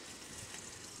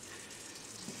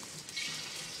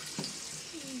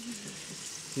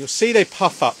 You'll see they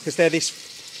puff up because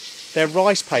they're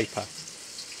rice paper,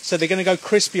 so they're going to go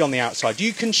crispy on the outside.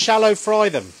 You can shallow fry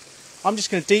them. I'm just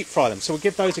going to deep fry them, so we'll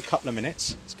give those a couple of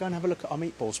minutes. Let's go and have a look at our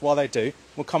meatballs. While they do,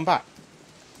 we'll come back.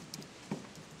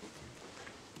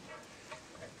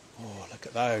 Oh, look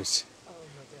at those. Oh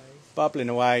my days. Bubbling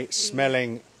away,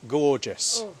 smelling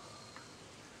gorgeous. Oh.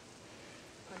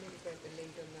 I nearly broke the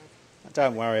lead on that.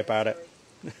 Don't worry about it.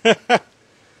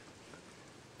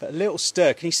 But a little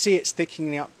stir. Can you see it's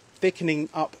thickening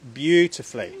up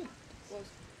beautifully? Sorry.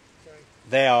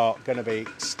 They are going to be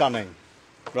stunning.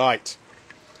 Right.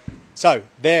 So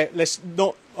there.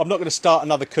 I'm not going to start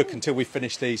another cook until we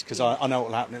finish these, because I know what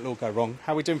will happen. It'll all go wrong.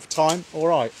 How are we doing for time? All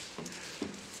right.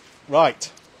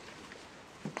 Right.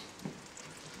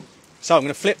 So I'm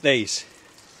going to flip these.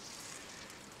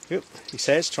 Oop, he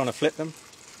says, trying to flip them,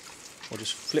 or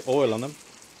just flip oil on them.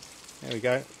 There we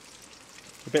go.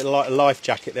 A bit like a life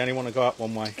jacket, they only want to go up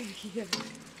one way. Yeah.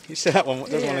 You see that one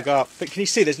doesn't want Yeah. to go up. But can you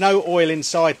see there's no oil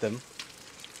inside them?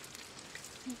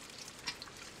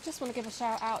 Just want to give a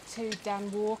shout out to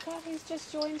Dan Walker, who's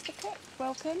just joined the cook.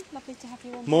 Welcome, lovely to have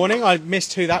you on. Morning, I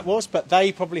missed who that was, but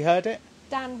they probably heard it.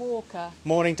 Dan Walker.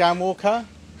 Morning, Dan Walker.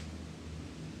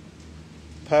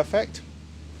 Perfect.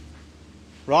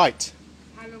 Right,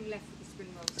 How long left for the spring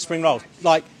rolls? spring rolls.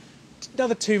 Like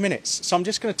another 2 minutes. So I'm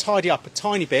just going to tidy up a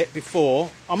tiny bit before.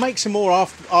 I'll make some more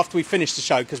after we finish the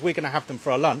show because we're going to have them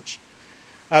for our lunch.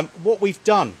 What we've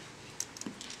done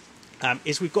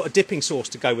is we've got a dipping sauce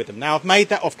to go with them. Now I've made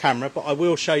that off camera, but I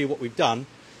will show you what we've done.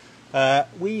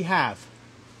 We have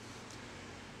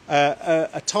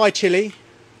a Thai chilli,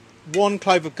 1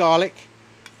 clove of garlic,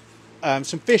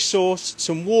 some fish sauce,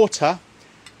 some water,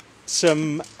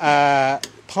 some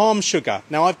palm sugar.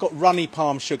 Now I've got runny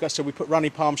palm sugar, so we put runny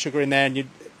palm sugar in there, and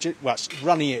well, it's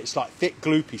runny, it's like thick,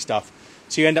 gloopy stuff.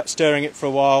 So you end up stirring it for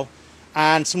a while,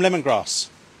 and some lemongrass.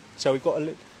 So we've got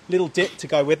a little dip to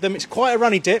go with them. It's quite a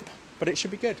runny dip, but it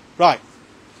should be good. Right,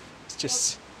 it's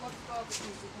just... What's barbecue's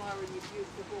admiring your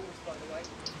beautiful balls, by the way?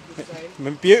 Good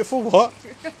day. Beautiful, what?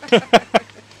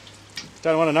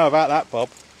 Don't want to know about that, Bob.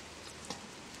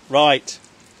 Right.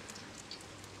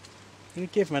 I'm going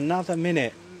to give them another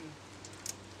minute.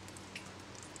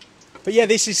 But yeah,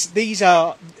 these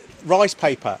are rice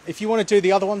paper. If you want to do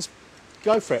the other ones,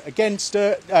 go for it. Again,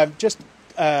 stir.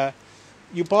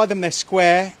 You buy them, they're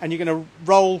square, and you're going to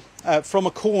roll from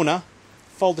a corner,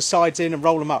 fold the sides in, and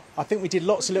roll them up. I think we did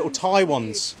lots of little Thai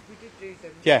ones. We did do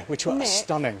them. Yeah, which were Nick,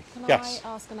 stunning. Can Yes, I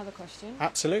ask another question?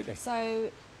 absolutely. So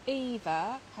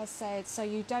Eva has said, so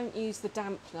you don't use the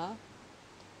dampener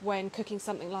when cooking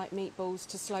something like meatballs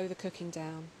to slow the cooking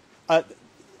down? I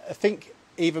think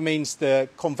Eva means the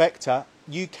convector.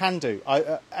 You can do.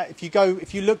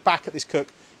 If you look back at this cook,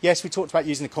 yes, we talked about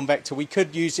using the convector. We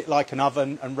could use it like an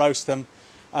oven and roast them,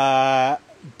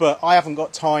 but I haven't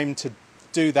got time to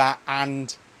do that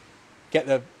and get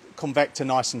the convector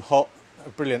nice and hot.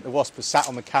 Brilliant. The wasp has sat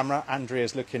on the camera.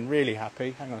 Andrea's looking really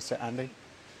happy. Hang on a sec, Andy.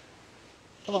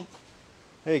 Come on.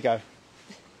 There you go.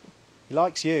 He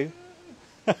likes you.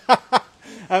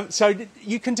 So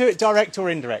you can do it direct or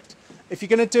indirect. If you're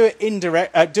going to do it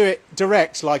indirect, do it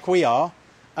direct like we are,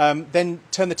 then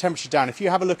turn the temperature down. If you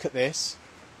have a look at this,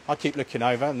 I keep looking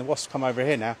over, and the wasps come over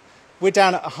here now. We're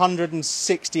down at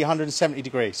 160, 170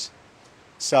 degrees.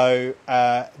 So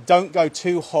don't go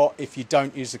too hot if you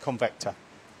don't use the convector.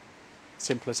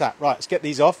 Simple as that. Right, let's get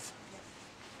these off.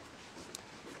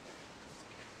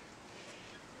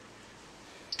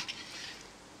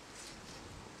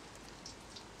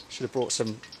 Should have brought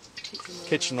some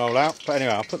kitchen roll out, but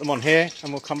anyway, I'll put them on here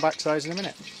and we'll come back to those in a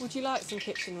minute. Would you like some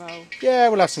kitchen roll? Yeah,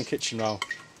 we'll have some kitchen roll.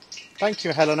 Thank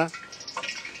you, Helena.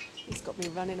 He's got me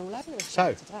running all over the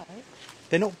So, shop today.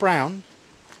 they're not brown.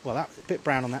 Well, that's a bit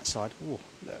brown on that side. Ooh,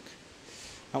 look.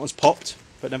 That one's popped,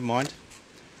 but never mind.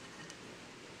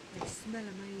 They smell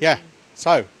amazing. Yeah,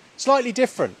 so, slightly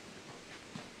different.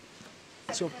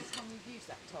 Is So- that the first time you've used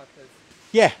that type of...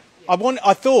 Yeah,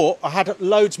 I thought I had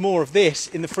loads more of this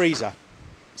in the freezer.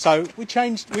 So we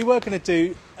were going to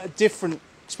do a different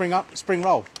spring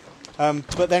roll.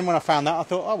 But then when I found that, I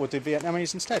thought, oh, we'll do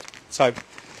Vietnamese instead. So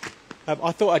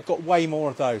I thought I'd got way more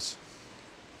of those.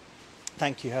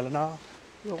 Thank you, Helena.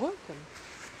 You're welcome.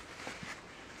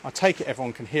 I take it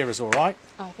everyone can hear us all right.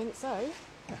 I think so.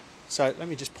 So let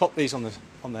me just pop these on the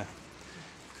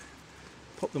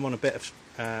pop them on a bit of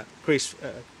grease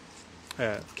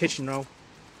kitchen roll.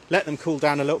 Let them cool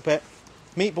down a little bit.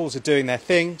 Meatballs are doing their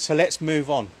thing, so let's move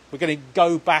on. We're going to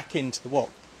go back into the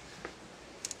wok.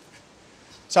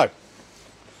 So,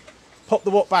 pop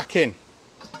the wok back in.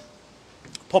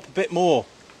 Pop a bit more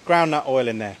groundnut oil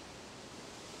in there.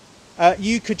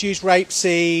 You could use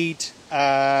rapeseed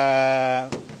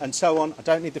and so on. I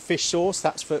don't need the fish sauce,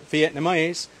 that's for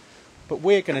Vietnamese. But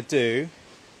we're going to do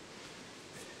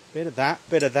a bit of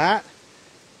that,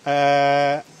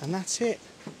 and that's it.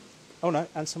 Oh no,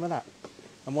 and some of that,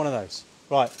 and one of those.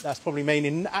 Right, that's probably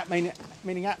meaning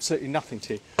absolutely nothing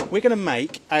to you. We're going to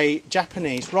make a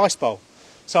Japanese rice bowl.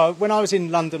 So when I was in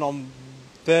London on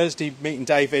Thursday meeting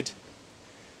David,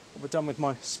 what we've done with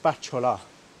my spatula,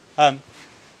 I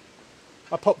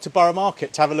popped to Borough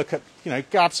Market to have a look at,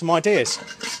 grab some ideas.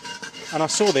 And I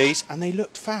saw these and they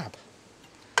looked fab.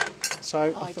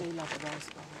 So I do love the rice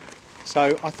bowl.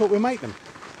 So I thought we'd make them.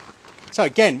 So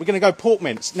again, we're going to go pork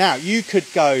mince. Now, you could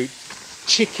go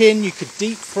chicken, you could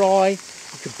deep fry, you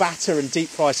could batter and deep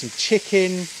fry some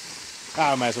chicken.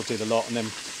 I may as well do the lot, and then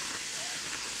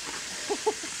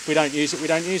if we don't use it, we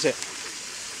don't use it.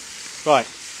 Right,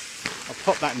 I'll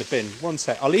pop that in the bin. One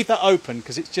sec. I'll leave that open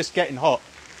because it's just getting hot.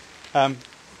 Mama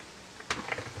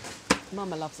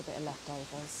loves a bit of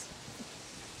leftovers.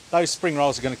 Those spring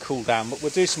rolls are going to cool down, but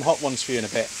we'll do some hot ones for you in a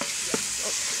bit.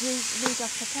 You need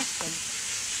us to test them.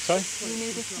 Sorry? You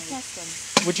need us to test them.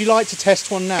 Would you like to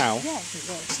test one now? Yeah.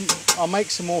 I'll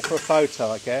make some more for a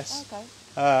photo, I guess. Okay.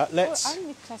 Let's. Well, I only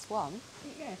need to test one.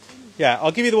 Yeah,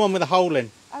 I'll give you the one with a hole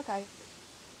in. Okay.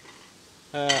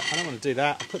 I don't want to do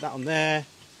that. I'll put that on there.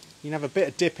 You can have a bit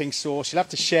of dipping sauce. You'll have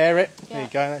to share it. Yeah. There you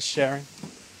go, that's sharing.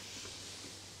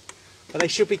 But they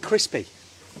should be crispy.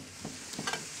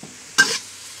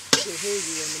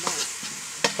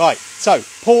 Right, so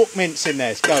pork mince in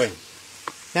there is going.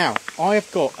 Now, I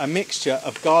have got a mixture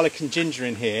of garlic and ginger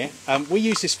in here. We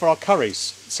use this for our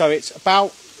curries. So it's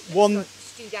about one...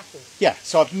 Stewed apple. Yeah,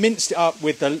 so I've minced it up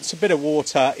with a bit of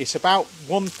water. It's about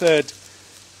 1/3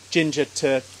 ginger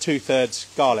to 2/3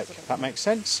 garlic, if that makes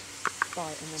sense.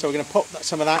 Right, So we're going to pop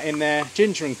some of that in there.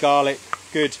 Ginger and garlic,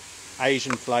 good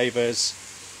Asian flavours.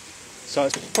 So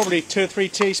it's probably 2 or 3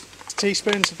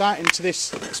 teaspoons of that into this.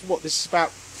 This is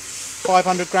about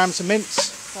 500 grams of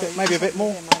mince, So maybe a bit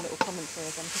more. my little commentary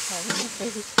as I'm preparing the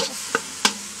food.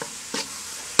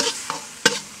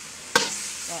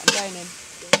 Right, I'm going in.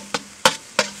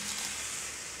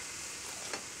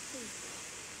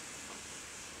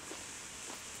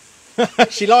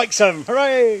 She likes them,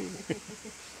 hooray!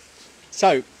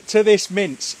 So to this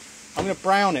mince, I'm going to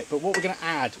brown it, but what we're going to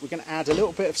add a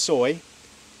little bit of soy,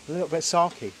 a little bit of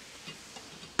sake.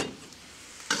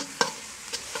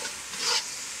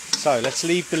 So let's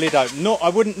leave the lid open. I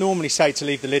wouldn't normally say to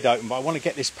leave the lid open, but I want to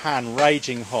get this pan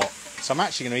raging hot. So I'm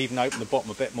actually going to even open the bottom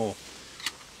a bit more.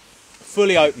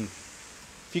 Fully open.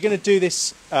 If you're going to do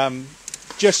this,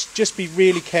 just be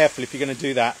really careful if you're going to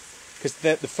do that, because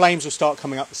the flames will start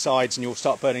coming up the sides and you'll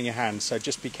start burning your hands. So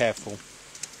just be careful.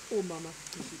 Or Mama,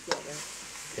 because you've got there.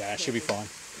 Yeah, it should be fine.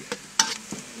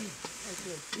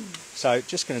 So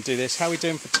just going to do this. How are we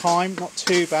doing for time? Not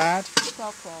too bad.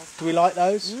 12. Do we like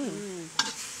those?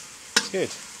 Good.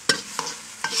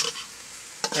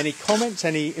 Any comments?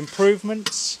 Any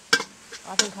improvements?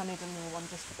 I think I need another one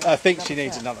just I think she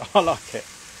needs another. I like it.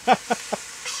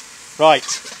 Right.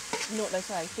 You know what they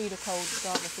say, feed a cold,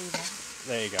 start the fever.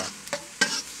 There you go.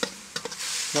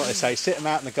 You know what they say, sit them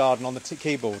out in the garden on the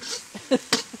keyboard.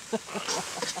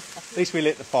 At least we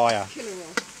lit the fire.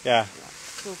 Yeah.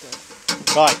 It's all good.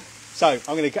 Right. So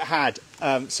I'm going to add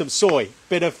some soy,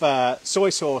 bit of soy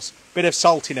sauce, bit of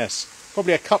saltiness,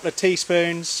 probably a couple of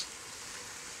teaspoons.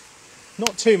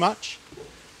 Not too much. I'm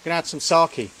going to add some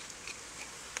sake.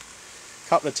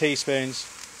 Couple of teaspoons.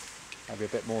 Maybe a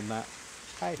bit more than that.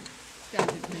 Okay.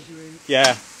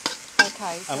 Yeah.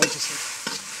 Okay, so And we just.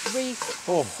 Reese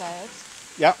said,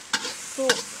 Yep.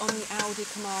 thoughts on the Aldi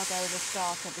Kamado as a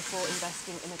starter before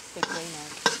investing in a big green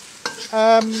egg?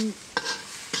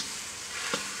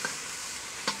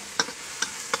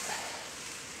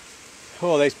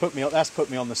 Oh, that's put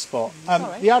me on the spot.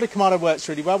 Sorry. The Aldi Kamado works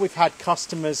really well. We've had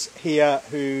customers here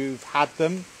who've had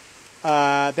them.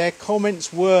 Their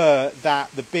comments were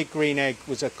that the big green egg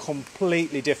was a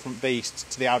completely different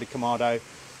beast to the Aldi Kamado.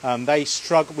 They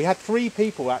struggled. We had 3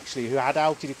 people actually who had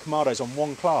Aldi Kamados on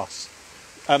one class.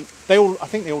 I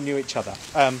think they all knew each other.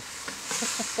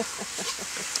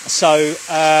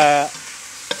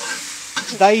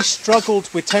 They struggled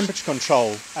with temperature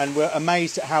control and were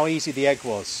amazed at how easy the egg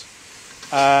was.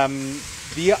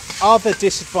 The other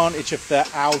disadvantage of the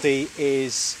Aldi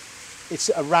is it's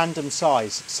a random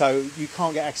size, so you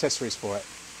can't get accessories for it.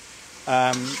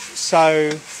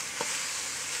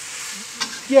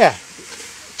 Yeah,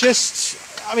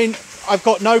 I mean, I've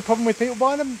got no problem with people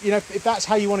buying them. You know, if that's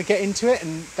how you want to get into it,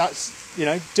 and that's,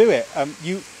 do it.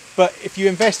 But if you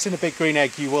invest in a big green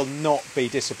egg, you will not be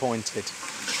disappointed.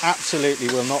 Absolutely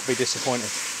will not be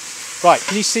disappointed. Right,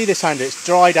 can you see this, Andrew? It's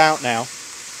dried out now.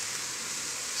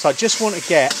 So I just want to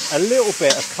get a little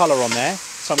bit of colour on there.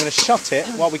 So I'm going to shut it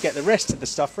while we get the rest of the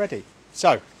stuff ready.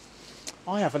 So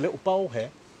I have a little bowl here.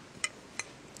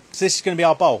 So this is going to be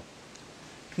our bowl.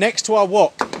 Next to our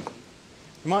wok,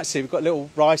 you might see we've got a little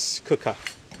rice cooker.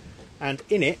 And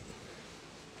in it,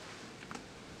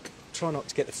 try not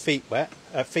to get the feet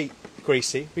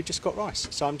greasy, we've just got rice.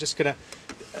 So I'm just going to,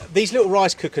 these little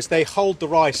rice cookers, they hold the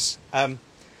rice.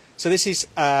 So this is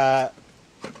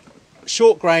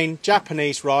short grain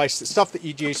Japanese rice, the stuff that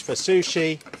you'd use for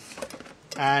sushi.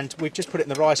 And we've just put it in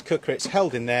the rice cooker. It's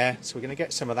held in there, so we're going to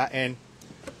get some of that in.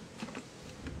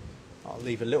 I'll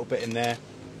leave a little bit in there.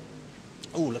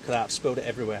 Oh, look at that, I've spilled it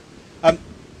everywhere. The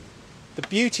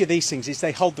beauty of these things is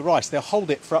they hold the rice. They'll hold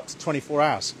it for up to 24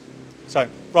 hours. So,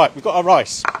 right, we've got our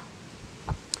rice.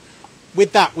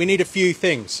 With that, we need a few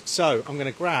things. So, I'm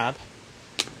going to grab...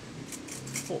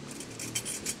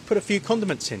 put a few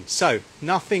condiments in. So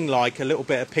nothing like a little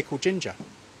bit of pickled ginger.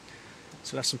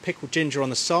 So that's some pickled ginger on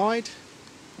the side.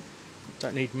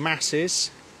 Don't need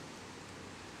masses.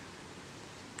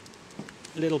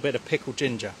 A little bit of pickled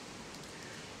ginger.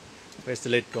 Where's the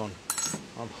lid gone?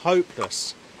 I'm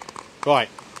hopeless. Right,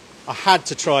 I had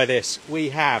to try this. We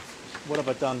have, what have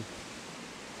I done?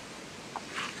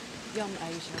 Yum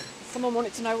Asia. Someone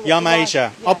wanted to know what Yum the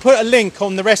Asia. Yeah. I'll put a link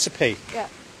on the recipe. Yeah.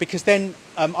 Because then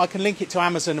I can link it to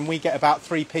Amazon and we get about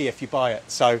 3p if you buy it.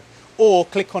 So, or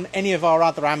click on any of our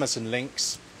other Amazon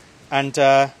links and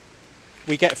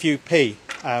we get a few p.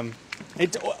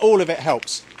 All of it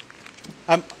helps.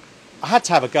 I had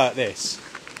to have a go at this.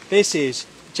 This is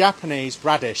Japanese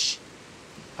radish,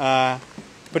 but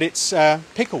it's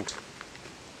pickled.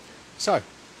 So, a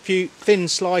few thin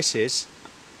slices.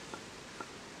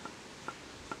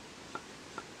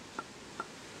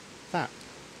 That.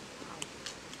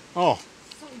 Oh.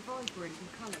 So vibrant in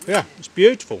colour. Yeah, it's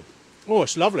beautiful. Oh,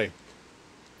 it's lovely.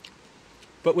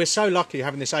 But we're so lucky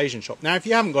having this Asian shop. Now, if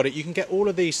you haven't got it, you can get all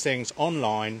of these things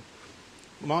online.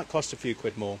 It might cost a few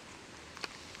quid more.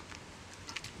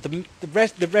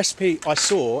 The recipe I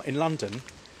saw in London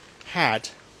had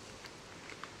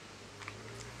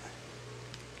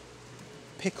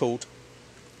pickled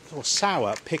or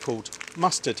sour pickled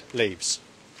mustard leaves.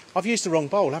 I've used the wrong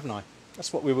bowl, haven't I?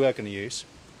 That's what we were going to use.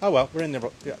 Oh well, we're in the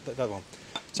other one.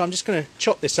 So I'm just going to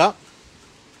chop this up.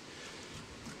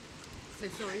 So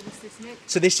sorry, what's this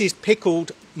next? So this is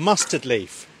pickled mustard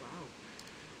leaf. Wow.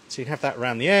 So you have that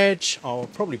around the edge. I'm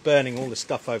probably burning all the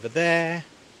stuff over there.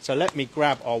 So let me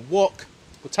grab our wok.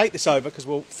 We'll take this over because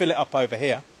we'll fill it up over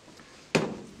here.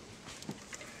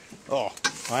 Oh,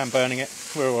 I am burning it.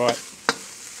 We're all right.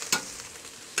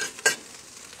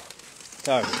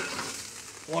 So,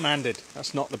 one-handed.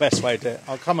 That's not the best way to do it.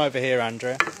 I'll come over here,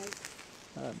 Andrea.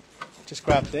 Just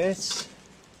grab this.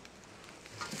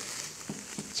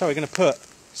 So we're going to put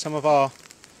some of our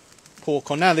pork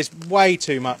on. Now there's way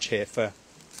too much here for...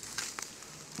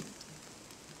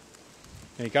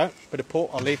 There you go, bit of pork.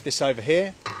 I'll leave this over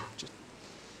here.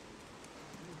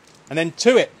 And then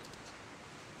to it,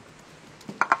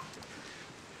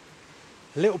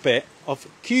 a little bit of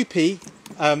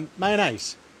QP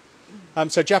mayonnaise.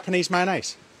 So Japanese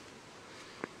mayonnaise.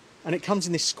 And it comes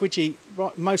in this squidgy,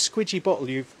 most squidgy bottle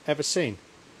you've ever seen.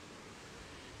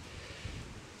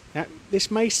 Now, this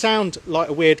may sound like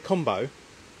a weird combo,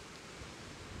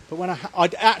 but when I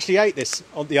actually ate this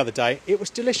on the other day, it was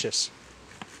delicious.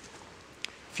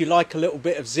 If you like a little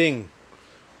bit of zing,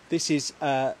 this is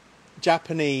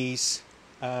Japanese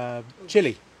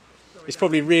chili. It's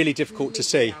probably really difficult to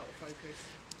see.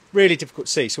 Really difficult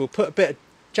to see. So we'll put a bit of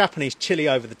Japanese chili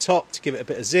over the top to give it a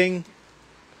bit of zing.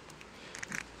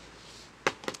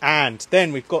 And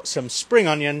then we've got some spring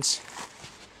onions.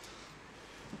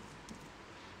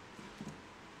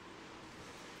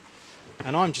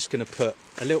 And I'm just going to put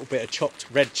a little bit of chopped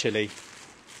red chilli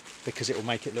because it will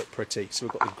make it look pretty. So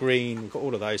we've got the green, we've got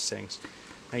all of those things.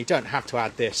 Now you don't have to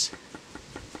add this.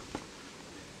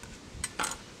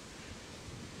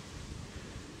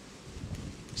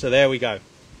 So there we go.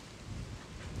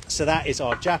 So that is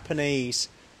our Japanese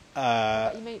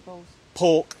meatballs.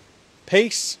 Pork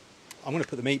piece. I'm going to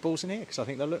put the meatballs in here because I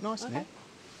think they'll look nice in here.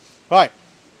 Right.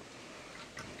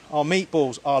 Our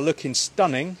meatballs are looking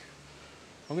stunning.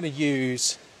 I'm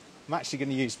actually going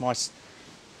to use my,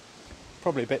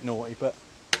 probably a bit naughty, but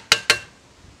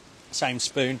same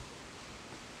spoon.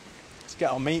 Let's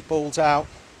get our meatballs out.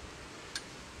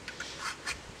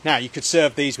 Now you could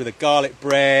serve these with a garlic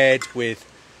bread with,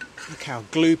 look how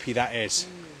gloopy that is.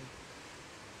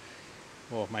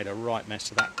 Oh, I've made a right mess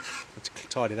of that. Let's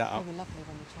tidy that up. They were lovely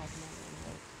when we tried them out.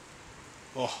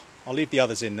 Oh, I'll leave the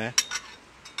others in there.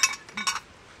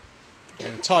 I'm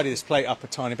going to tidy this plate up a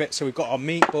tiny bit. So we've got our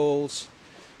meatballs.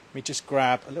 Let me just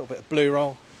grab a little bit of blue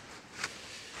roll.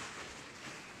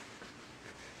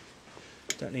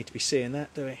 Don't need to be seeing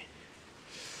that, do we? Look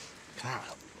at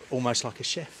that, almost like a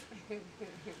chef.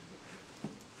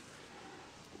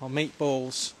 Our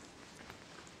meatballs.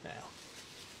 Now,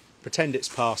 pretend it's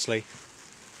parsley.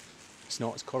 It's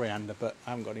not, it's coriander, but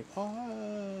I haven't got any.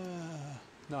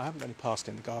 No, I haven't got any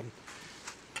parsley in the garden.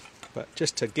 But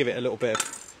just to give it a little bit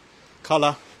of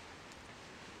colour.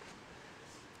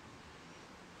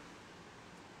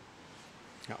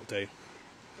 That'll do.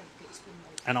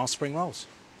 And our spring rolls,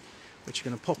 which are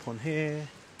going to pop on here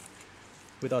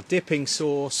with our dipping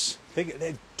sauce.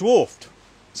 They're dwarfed.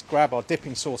 Let's grab our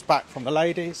dipping sauce back from the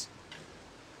ladies.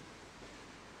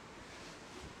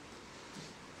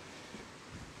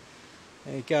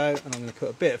 There you go. And I'm going to put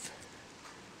a bit of,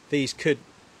 these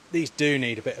do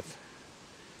need a bit of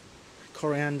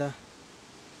coriander.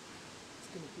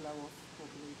 going to blow off,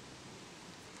 probably.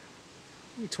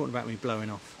 What are you talking about me blowing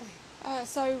off?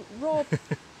 So Rob,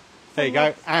 There you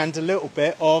go. And a little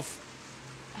bit of...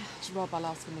 Rob, I'll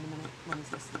ask him in a minute when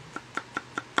he's listening.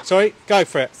 Sorry, go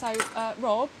for it. So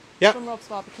Rob, Yep. from Rob's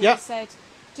Barbecue, Yep. said,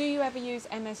 do you ever use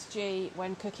MSG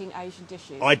when cooking Asian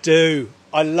dishes? I do.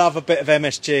 I love a bit of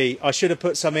MSG. I should have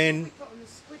put some in. We put on the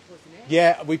squid, wasn't it?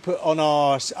 Yeah, we put on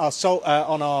our salt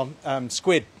on our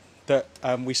squid that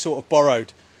we sort of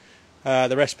borrowed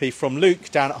the recipe from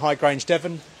Luke down at High Grange,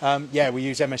 Devon. Yeah, we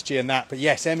use MSG in that. But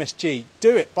yes, MSG,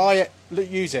 do it, buy it,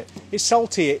 use it. It's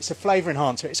salty, it's a flavour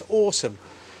enhancer, it's awesome.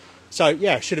 So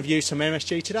yeah, should have used some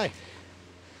MSG today.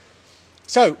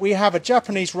 So we have a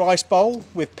Japanese rice bowl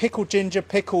with pickled ginger,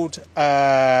 pickled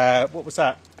what was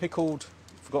that? Pickled,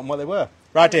 forgotten what they were.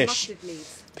 Radish. Mustard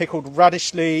leaves. Pickled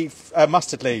radish leaf,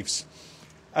 mustard leaves.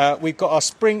 We've got our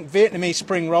Vietnamese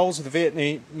spring rolls with the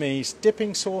Vietnamese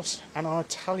dipping sauce and our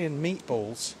Italian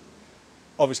meatballs,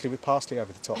 obviously with parsley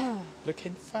over the top.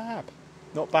 Looking fab.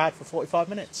 Not bad for 45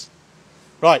 minutes.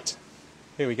 Right,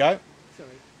 here we go. Sorry.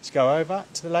 Let's go over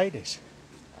to the ladies.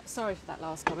 Sorry for that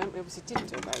last comment. We obviously didn't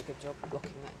do a very good job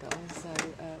blocking that guy, so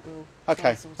we'll...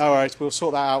 Okay, no worries. We'll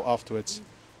sort that out afterwards.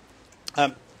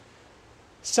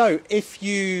 So, if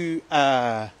you...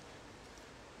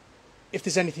 if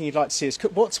there's anything you'd like to see us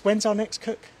cook, when's our next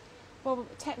cook? Well,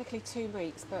 technically 2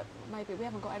 weeks, but maybe we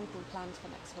haven't got anything planned for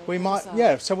next week. We might, so.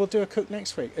 yeah. So we'll do a cook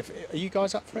next week. Are you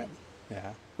guys up for it?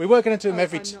 Yeah. We were going to do them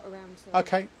every. I'm not around, so.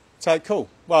 Okay. So cool.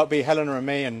 Well, it'll be Helena and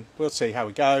me, and we'll see how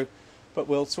we go, but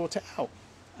we'll sort it out.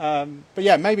 But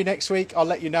yeah, maybe next week I'll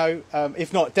let you know.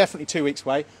 If not, definitely 2 weeks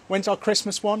away. When's our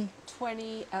Christmas one?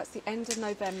 It's the end of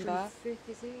November. 25th,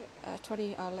 is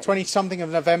it? 20 something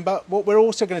of November. What we're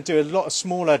also going to do a lot of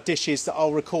smaller dishes that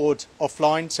I'll record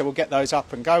offline, so we'll get those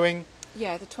up and going.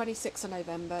 Yeah, the 26th of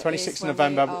November. 26th is of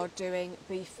when November. We are doing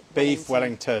Beef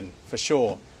Wellington for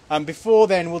sure. Before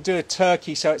then, we'll do a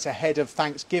turkey, so it's ahead of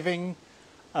Thanksgiving.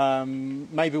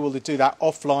 Maybe we'll do that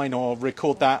offline or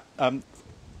record that,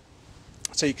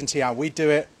 so you can see how we do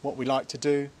it, what we like to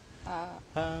do.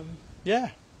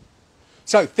 Yeah.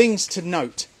 So things to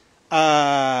note.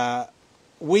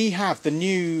 We have the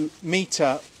new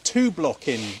meter 2 block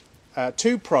in,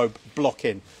 2 probe block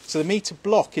in. So the meter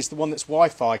block is the one that's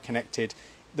Wi-Fi connected.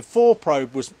 The 4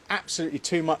 probe was absolutely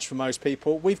too much for most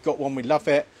people. We've got one, we love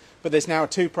it, but there's now a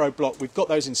 2 probe block. We've got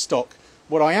those in stock.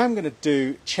 What I am going to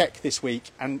do, check this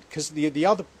week, and because the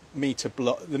other meter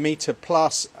block, the meter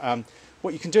plus,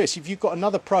 what you can do is if you've got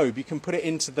another probe, you can put it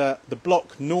into the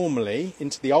block normally,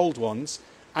 into the old ones,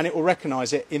 and it will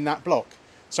recognise it in that block.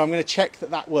 So I'm going to check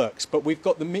that that works. But we've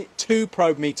got the 2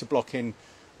 probe meter block in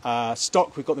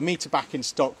stock. We've got the meter back in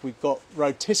stock. We've got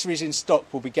rotisseries in stock.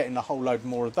 We'll be getting a whole load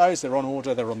more of those. They're on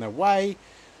order. They're on their way.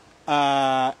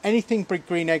 Anything Big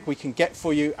Green Egg we can get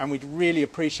for you, and we'd really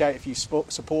appreciate if you support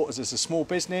us as a small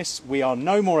business. We are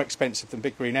no more expensive than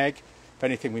Big Green Egg. If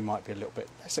anything, we might be a little bit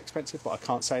less expensive, but I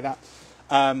can't say that.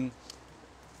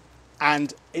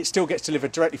 And it still gets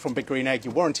delivered directly from Big Green Egg.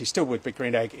 Your warranty's still with Big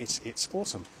Green Egg. It's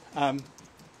awesome.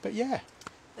 But yeah,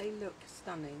 They look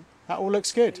stunning. that all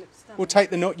looks good. They look stunning. We'll take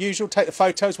the usual, take the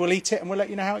photos, we'll eat it, and we'll let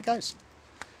you know how it goes.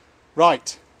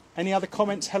 Right. Any other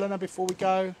comments, Helena, before we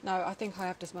go? No, I think I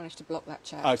have just managed to block that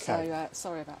chat. Okay. So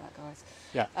sorry about that, guys.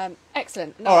 Yeah.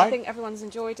 Excellent. No, All right. I think everyone's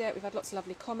enjoyed it. We've had lots of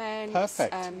lovely comments.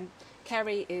 Perfect.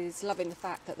 Kerry is loving the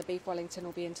fact that the beef Wellington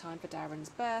will be in time for Darren's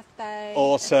birthday.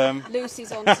 Awesome.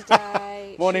 Lucy's on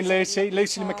today. Morning, She's having a Lucy. lovely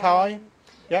Lucy Mackay. time.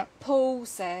 Yeah. Paul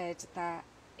said that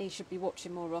he should be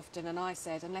watching more often, and I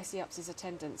said unless he ups his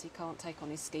attendance, he can't take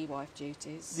on his ski wife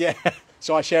duties. Yeah.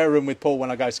 So I share a room with Paul when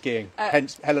I go skiing.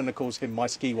 Hence, Helena calls him my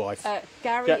ski wife.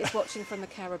 Gary Yeah. is watching from the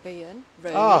Caribbean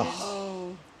room.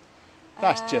 Oh.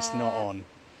 That's just not on.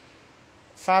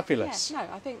 Fabulous. Yeah,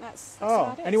 no, I think that's Oh,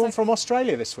 about it. anyone So- from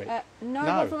Australia this week? No, No.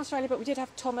 not from Australia, but we did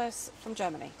have Thomas from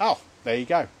Germany. Oh, there you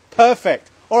go.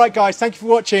 Perfect. All right, guys, thank you for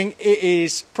watching. It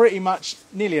is pretty much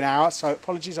nearly an hour, so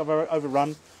apologies I've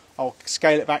overrun. I'll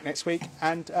scale it back next week,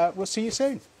 and we'll see you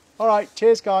soon. All right,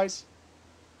 cheers, guys.